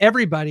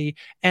 everybody.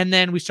 And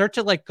then we start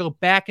to like go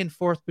back and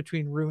forth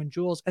between Rue and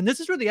Jules. And this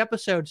is where the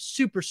episode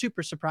super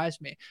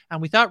surprised me. And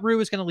we thought Rue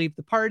was going to leave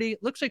the party.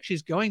 Looks like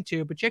she's going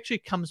to, but she actually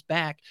comes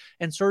back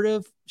and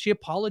she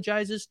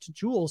apologizes to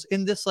Jules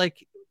in this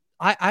like,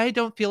 I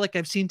don't feel like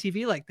I've seen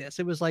TV like this.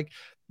 It was like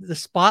the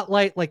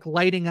spotlight like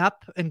lighting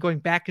up and going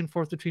back and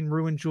forth between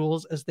Rue and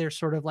Jules as they're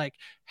sort of like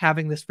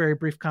having this very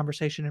brief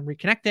conversation and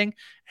reconnecting.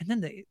 And then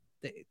they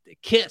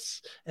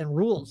kiss and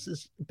Rules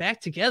is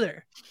back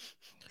together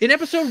in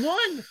episode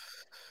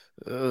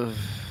 1.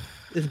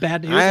 Is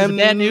bad news? Is it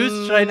bad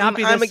news? Should I not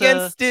be this, I'm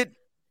against it.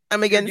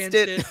 I'm against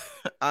it.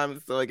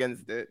 I'm so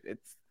against it.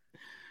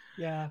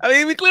 I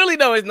mean, we clearly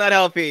know it's not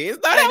healthy. It's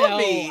not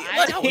healthy.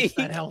 I know it's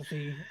not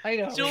healthy. I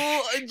know.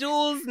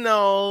 Jules,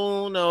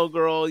 no,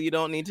 girl, you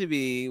don't need to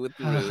be with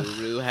Rue.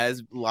 Rue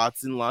has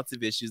lots and lots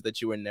of issues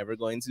that you are never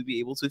going to be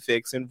able to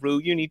fix. And Rue,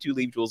 you need to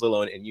leave Jules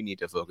alone, and you need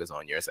to focus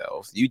on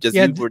yourself. You just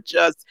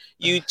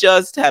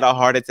had a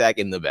heart attack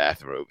in the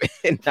bathroom,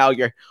 and now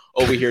you're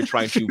over here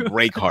trying to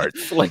break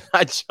hearts. Like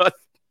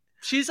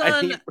she's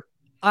on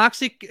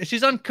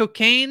she's on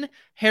cocaine,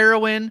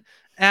 heroin,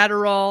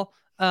 Adderall,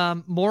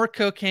 more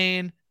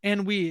cocaine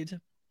and weed.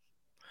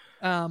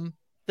 Then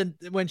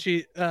when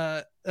she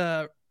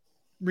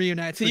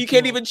reunites, so you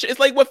can't even. It's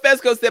like what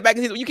Fezco said back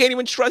in his. You can't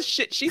even trust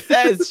shit she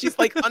says. She's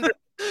like under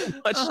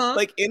much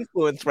like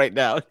influence right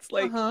now. It's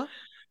like,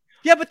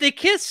 yeah, but they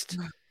kissed.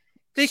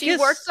 She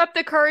works up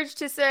the courage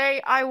to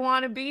say, "I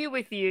want to be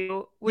with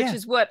you," which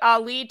is what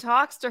Ali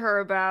talks to her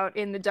about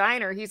in the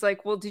diner. He's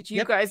like, "Well, did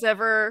you guys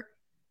ever?"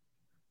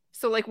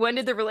 So, like, when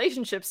did the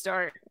relationship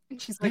start?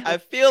 She's like, I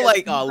feel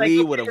like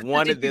Ali would have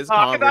wanted this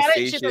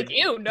conversation. She's like,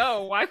 ew,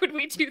 no, why would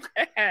we do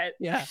that?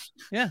 Yeah.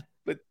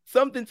 But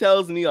something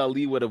tells me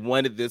Ali would have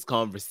wanted this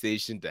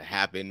conversation to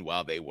happen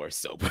while they were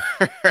sober.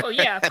 Oh,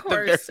 yeah, of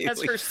course.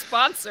 As her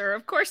sponsor,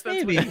 of course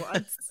that's what he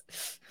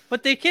wants.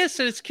 But they kiss,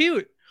 and it's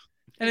cute.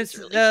 And it's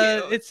really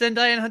cute. It's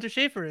Zendaya and Hunter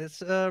Schafer.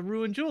 It's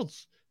Rue and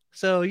Jules.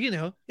 So,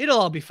 it'll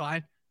all be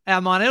fine.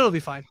 It'll be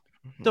fine.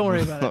 Don't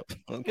worry about it.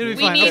 It'll be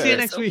fine. I'll see you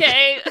next week.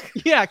 Okay.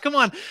 Yeah, come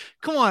on.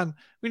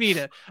 We need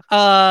it.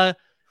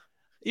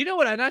 You know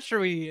what? I'm not sure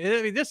I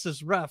mean, this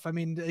is rough. I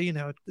mean,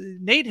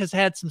 Nate has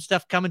had some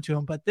stuff coming to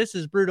him, but this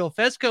is brutal.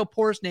 Fezco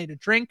pours Nate a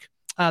drink.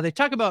 They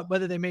talk about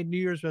whether they made New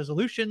Year's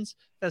resolutions.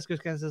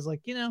 Fezco kind of says,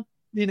 like,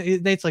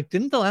 Nate's like,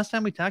 didn't the last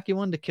time we talked you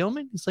wanted to kill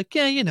me? He's like,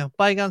 yeah,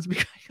 bygones be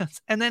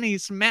bygones. And then he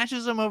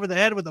smashes him over the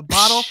head with a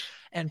bottle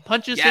and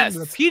punches him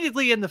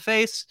repeatedly in the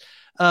face.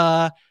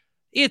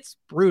 It's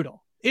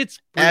brutal. It's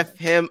brutal. F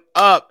him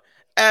up.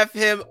 F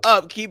him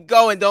up. Keep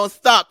going. Don't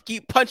stop.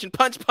 Keep punching.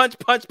 Punch.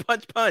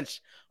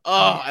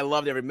 Oh, I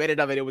loved every minute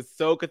of it. It was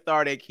so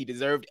cathartic. He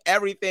deserved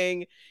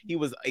everything. He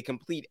was a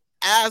complete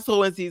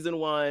asshole in season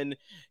 1,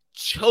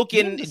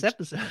 choking in this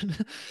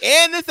episode.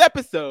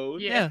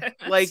 Yeah.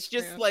 Like,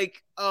 just true.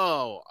 Like,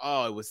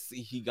 it was,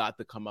 he got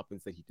the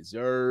comeuppance that he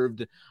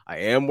deserved. I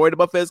am worried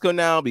about Fezco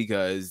now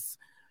because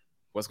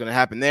what's going to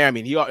happen there? I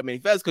mean,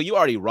 Fezco, you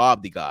already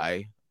robbed the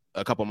guy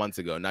a couple months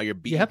ago. Now you're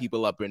beating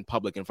people up in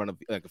public in front of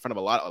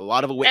a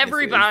lot of witnesses.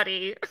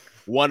 Everybody.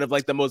 One of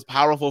like the most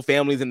powerful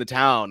families in the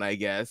town, I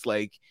guess.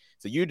 Like,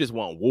 so you just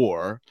want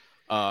war.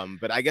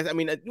 But I guess, I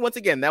mean, once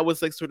again, that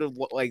was like sort of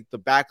like the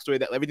backstory,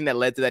 that everything that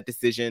led to that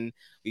decision.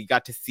 We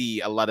got to see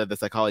a lot of the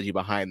psychology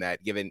behind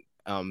that, given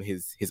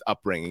his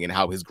upbringing and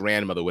how his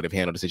grandmother would have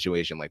handled a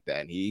situation like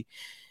that. And he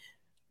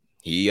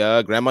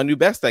grandma knew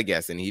best, I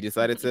guess, and he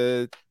decided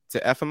to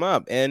F him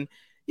up. And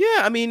yeah,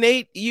 I mean,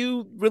 Nate,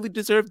 you really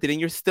deserved it, and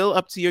you're still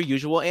up to your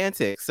usual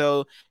antics.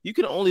 So you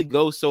can only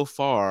go so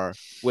far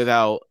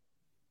without,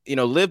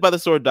 live by the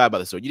sword, die by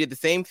the sword. You did the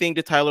same thing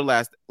to Tyler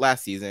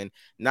last season.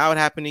 Now it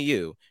happened to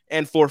you,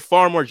 and for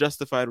far more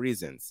justified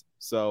reasons.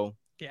 So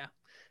yeah,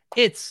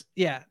 it's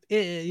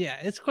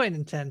quite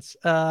intense.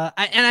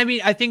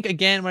 I think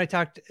again, when I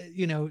talked,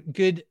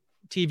 good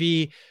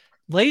TV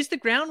lays the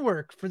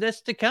groundwork for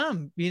this to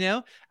come.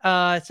 It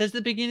says at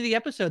the beginning of the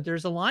episode,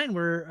 there's a line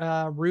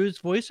where Rue's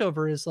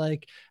voiceover is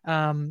like,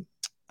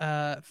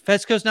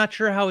 Fezco's not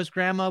sure how his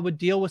grandma would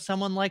deal with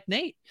someone like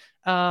Nate.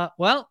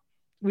 Well,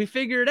 we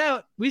figured it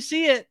out. We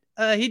see it.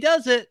 He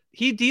does it.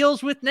 He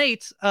deals with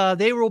Nate.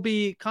 There will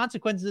be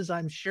consequences,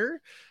 I'm sure.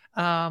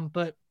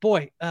 But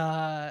boy,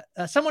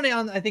 someone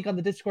I think on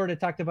the Discord had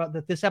talked about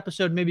that this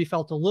episode maybe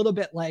felt a little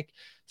bit like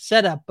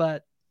setup,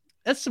 but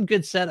that's some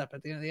good setup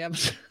at the end of the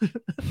episode.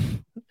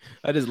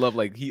 I just love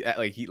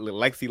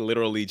Lexi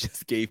literally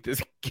just gave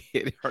this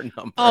kid her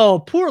number.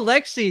 Oh, poor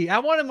Lexi. I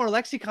wanted more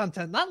Lexi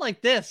content. Not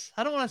like this.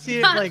 I don't want to see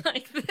it not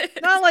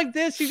like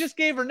this. She just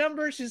gave her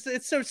number.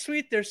 It's so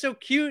sweet. They're so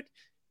cute.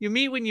 You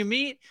meet when you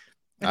meet,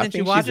 and then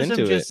she watches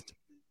them just.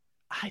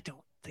 I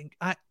don't think.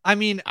 I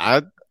mean.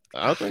 I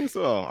think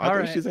so. I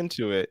think she's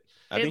into it.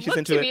 It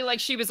looked to me like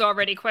she was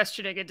already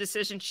questioning a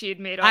decision she had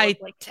made like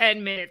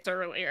 10 minutes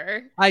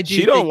earlier.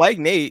 She don't like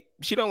Nate.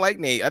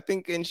 I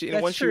think,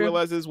 once she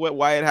realizes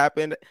why it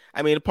happened.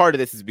 I mean, part of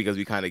this is because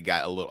we kind of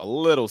got a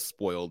little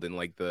spoiled in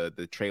like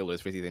the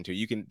trailers for season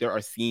 2. There are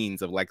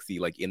scenes of Lexi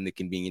like in the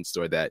convenience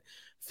store that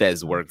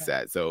Fez works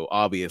at. So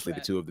obviously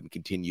the two of them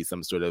continue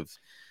some sort of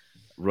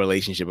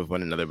relationship with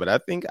one another. But I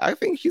think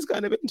she's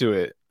kind of into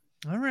it.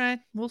 All right,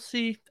 we'll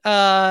see.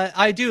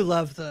 I do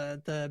love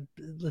the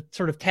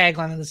sort of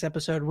tagline of this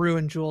episode: Rue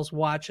and Jules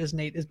watch as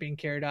Nate is being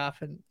carried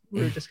off, and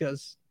Rue just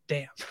goes,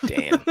 "Damn."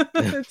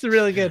 It's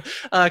really good.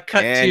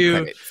 Cut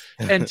to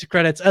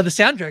credits. The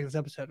soundtrack of this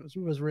episode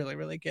was really,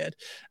 really good.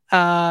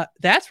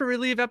 That's where we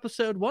leave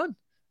episode 1.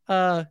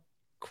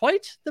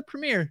 Quite the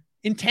premiere.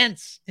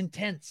 Intense.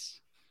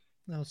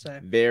 I'll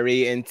say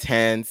very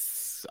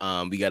intense.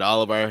 We got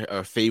all of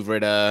our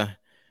favorite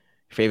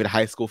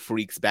high school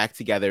freaks back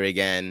together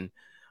again,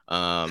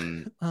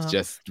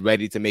 just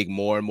ready to make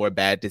more and more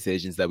bad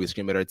decisions that we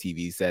scream at our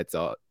TV sets.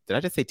 Did I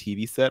just say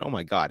TV set? Oh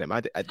my god, am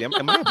I yeah.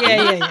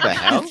 The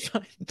hell?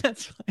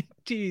 That's fine.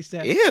 TV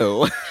set.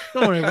 Ew.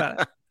 Don't worry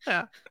about it.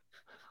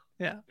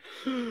 Yeah.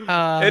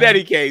 In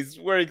any case,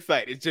 we're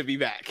excited to be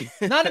back.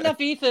 Not enough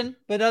Ethan,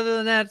 but other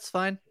than that, it's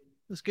fine.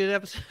 It's a good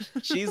episode.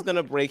 She's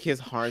gonna break his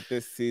heart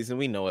this season.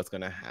 We know what's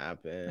gonna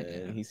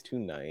happen. He's too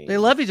nice. They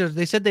love each other.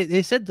 They said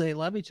they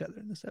love each other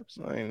in this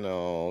episode. I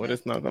know, but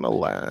it's not gonna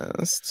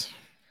last.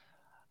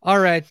 All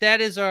right,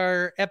 that is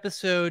our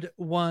episode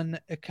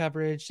 1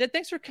 coverage. Sid,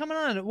 thanks for coming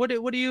on. What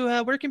do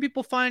you? Where can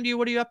people find you?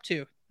 What are you up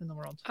to in the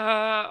world?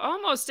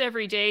 Almost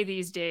every day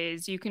these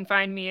days. You can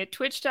find me at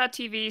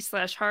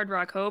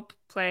twitch.tv/hardrockhope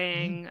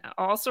playing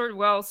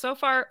so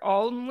far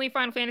only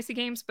Final Fantasy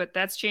games, but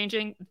that's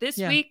changing this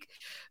week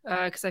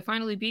because I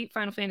finally beat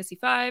Final Fantasy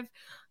V.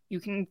 You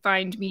can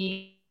find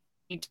me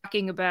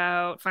talking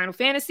about Final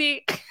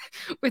Fantasy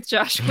with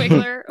Josh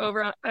Wigler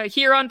over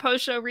here on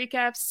post show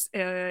recaps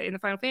in the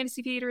Final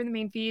Fantasy feed or in the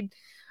main feed,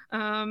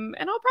 and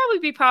I'll probably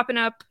be popping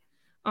up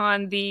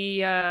on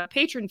the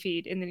patron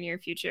feed in the near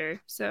future,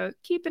 so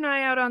keep an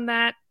eye out on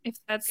that if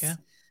that's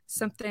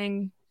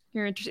something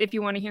you're interested. If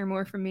you want to hear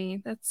more from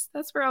me, that's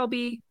where I'll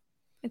be,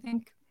 I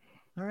think.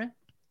 All right,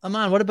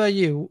 Aman, what about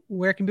you?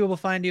 Where can people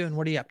find you and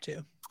what are you up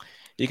to?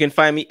 You can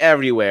find me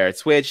everywhere: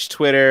 Twitch,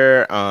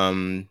 Twitter,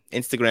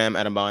 Instagram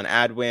at Aman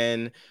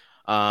Adwin.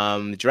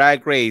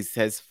 Drag Race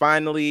has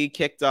finally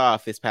kicked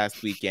off this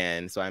past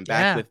weekend, so I'm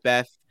back with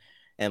Beth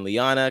and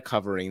Liana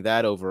covering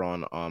that over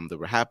on the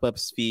Wrap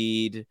Ups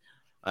feed.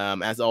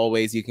 As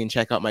always, you can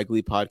check out my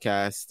Glee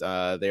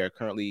podcast. They are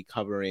currently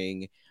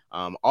covering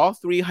all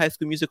 3 High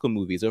School Musical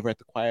movies over at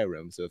the Choir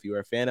Room. So if you are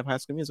a fan of High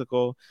School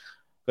Musical,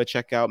 go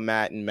check out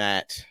Matt and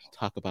Matt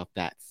talk about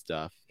that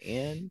stuff.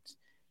 And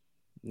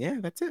yeah,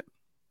 that's it.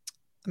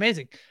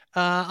 Amazing.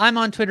 I'm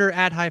on Twitter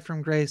at Hi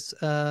From Grace,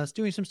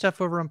 doing some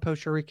stuff over on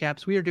Post Show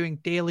Recaps. We are doing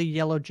daily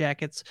Yellow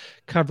Jackets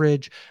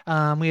coverage.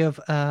 We have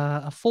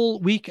a full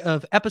week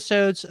of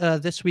episodes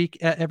this week,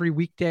 every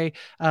weekday,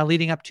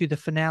 leading up to the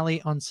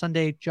finale on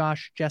Sunday.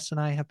 Josh, Jess, and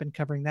I have been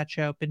covering that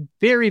show. Been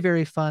very,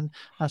 very fun.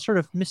 Sort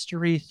of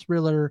mystery,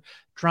 thriller,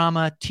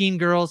 drama, teen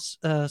girls.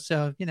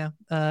 So,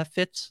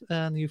 fits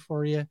in the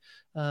Euphoria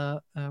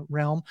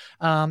realm.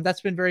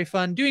 That's been very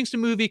fun. Doing some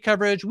movie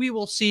coverage. We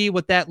will see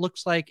what that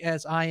looks like,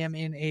 as I am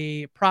in a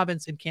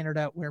province in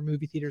Canada where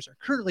movie theaters are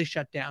currently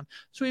shut down.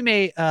 So we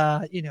may,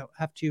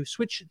 have to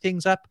switch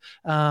things up.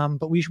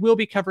 But we will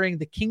be covering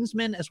The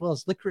Kingsman as well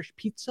as Licorice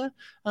Pizza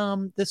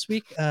this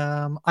week.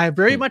 I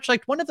very much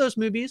liked one of those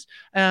movies,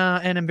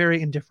 and I'm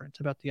very indifferent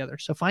about the other.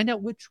 So find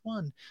out which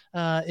one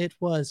it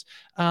was.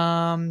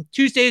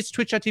 Tuesdays,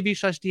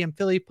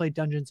 twitch.tv/DMPhilly, play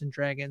Dungeons and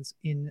Dragons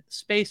in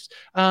space.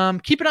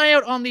 Keep an eye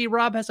out on the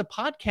Rob Has a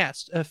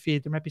Podcast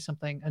feed. There might be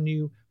a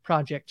new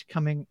project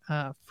coming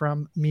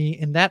from me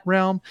in that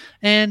realm.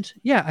 And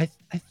yeah,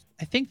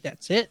 I think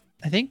that's it.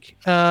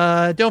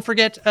 Don't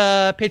forget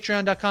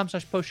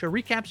patreon.com/postshow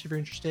recaps if you're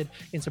interested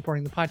in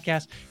supporting the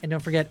podcast. And don't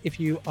forget, if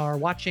you are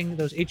watching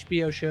those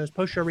HBO shows,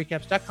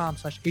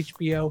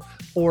 postshowrecaps.com/HBO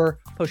or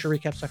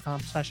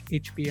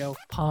postshowrecaps.com/HBO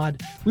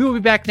pod. We will be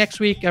back next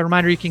week. A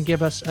reminder, you can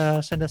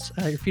send us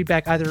your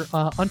feedback either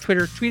on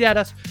Twitter, tweet at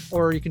us,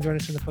 or you can join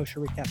us in the Post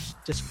Show Recaps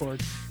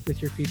Discord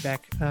with your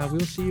feedback. We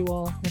will see you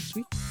all next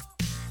week.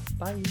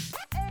 Bye.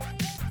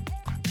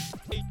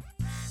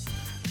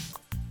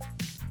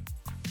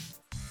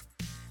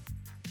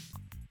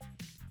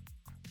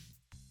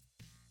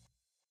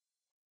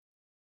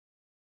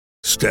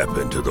 Step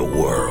into the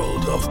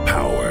world of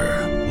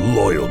power,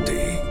 loyalty,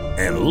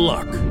 and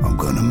luck. I'm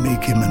gonna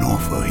make him an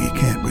offer he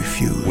can't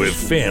refuse. With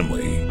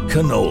family,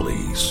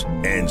 cannolis,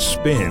 and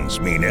spins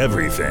mean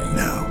everything.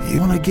 Now, you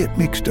wanna get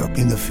mixed up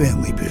in the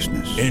family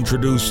business.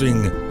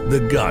 Introducing The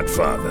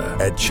Godfather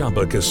at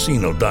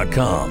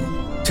ChumbaCasino.com.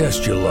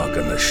 Test your luck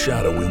in the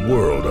shadowy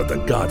world of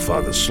The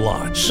Godfather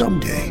slot.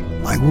 Someday,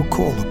 I will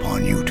call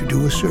upon you to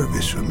do a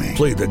service for me.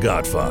 Play The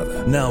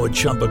Godfather, now at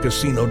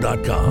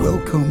ChumbaCasino.com.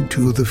 Welcome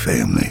to the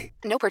family.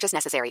 No purchase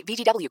necessary.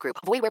 VGW Group.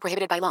 Void where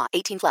prohibited by law.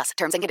 18+.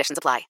 Terms and conditions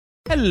apply.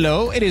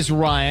 Hello, it is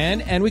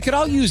Ryan, and we could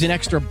all use an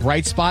extra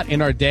bright spot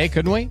in our day,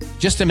 couldn't we?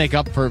 Just to make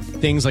up for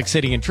things like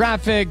sitting in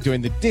traffic,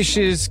 doing the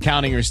dishes,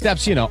 counting your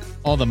steps,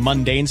 all the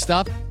mundane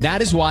stuff.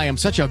 That is why I'm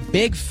such a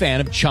big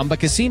fan of Chumba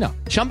Casino.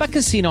 Chumba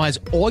Casino has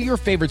all your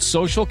favorite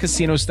social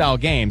casino-style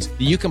games that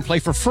you can play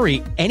for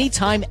free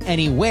anytime,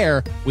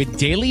 anywhere with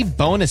daily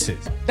bonuses.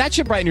 That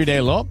should brighten your day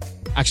a little.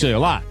 Actually, a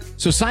lot.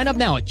 So sign up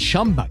now at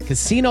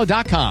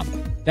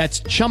ChumbaCasino.com.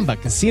 That's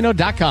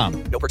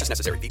ChumbaCasino.com. No purchase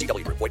necessary.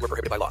 VGW Group. Void where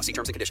prohibited by law. See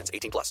terms and conditions.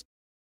 18+.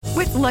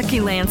 With Lucky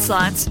Land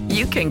Slots,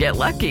 you can get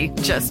lucky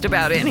just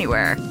about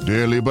anywhere.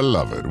 Dearly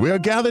beloved, we are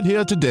gathered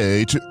here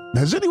today to...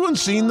 Has anyone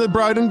seen the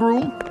bride and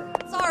groom?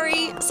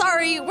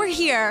 Sorry, we're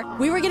here.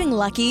 We were getting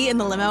lucky in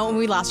the limo and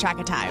we lost track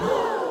of time.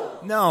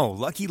 No,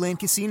 Lucky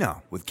Land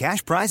Casino. With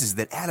cash prizes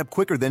that add up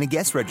quicker than a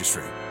guest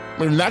registry.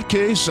 In that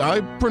case,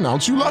 I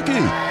pronounce you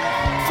lucky.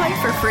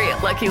 Play for free at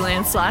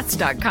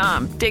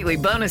LuckyLandSlots.com. Daily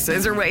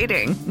bonuses are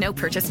waiting. No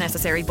purchase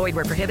necessary. Void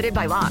where prohibited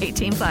by law.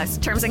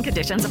 18+. Terms and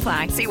conditions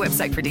apply. See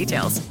website for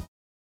details.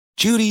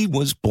 Judy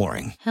was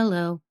boring.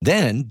 Hello.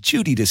 Then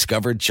Judy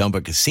discovered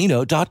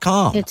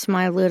ChumbaCasino.com. It's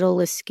my little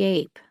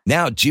escape.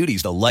 Now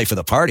Judy's the life of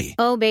the party.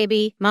 Oh,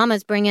 baby,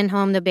 mama's bringing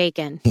home the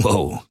bacon.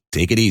 Whoa,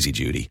 take it easy,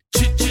 Judy.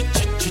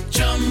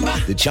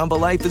 The Chumba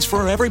life is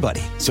for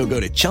everybody. So go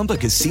to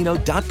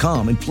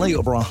ChumbaCasino.com and play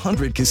over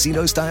 100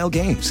 casino-style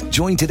games.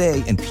 Join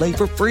today and play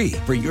for free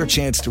for your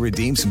chance to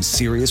redeem some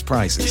serious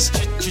prizes.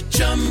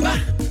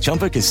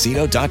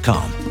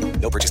 ChumbaCasino.com.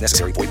 No purchase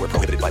necessary. Void where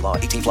prohibited by law.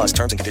 18+.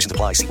 Terms and conditions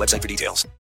apply. See website for details.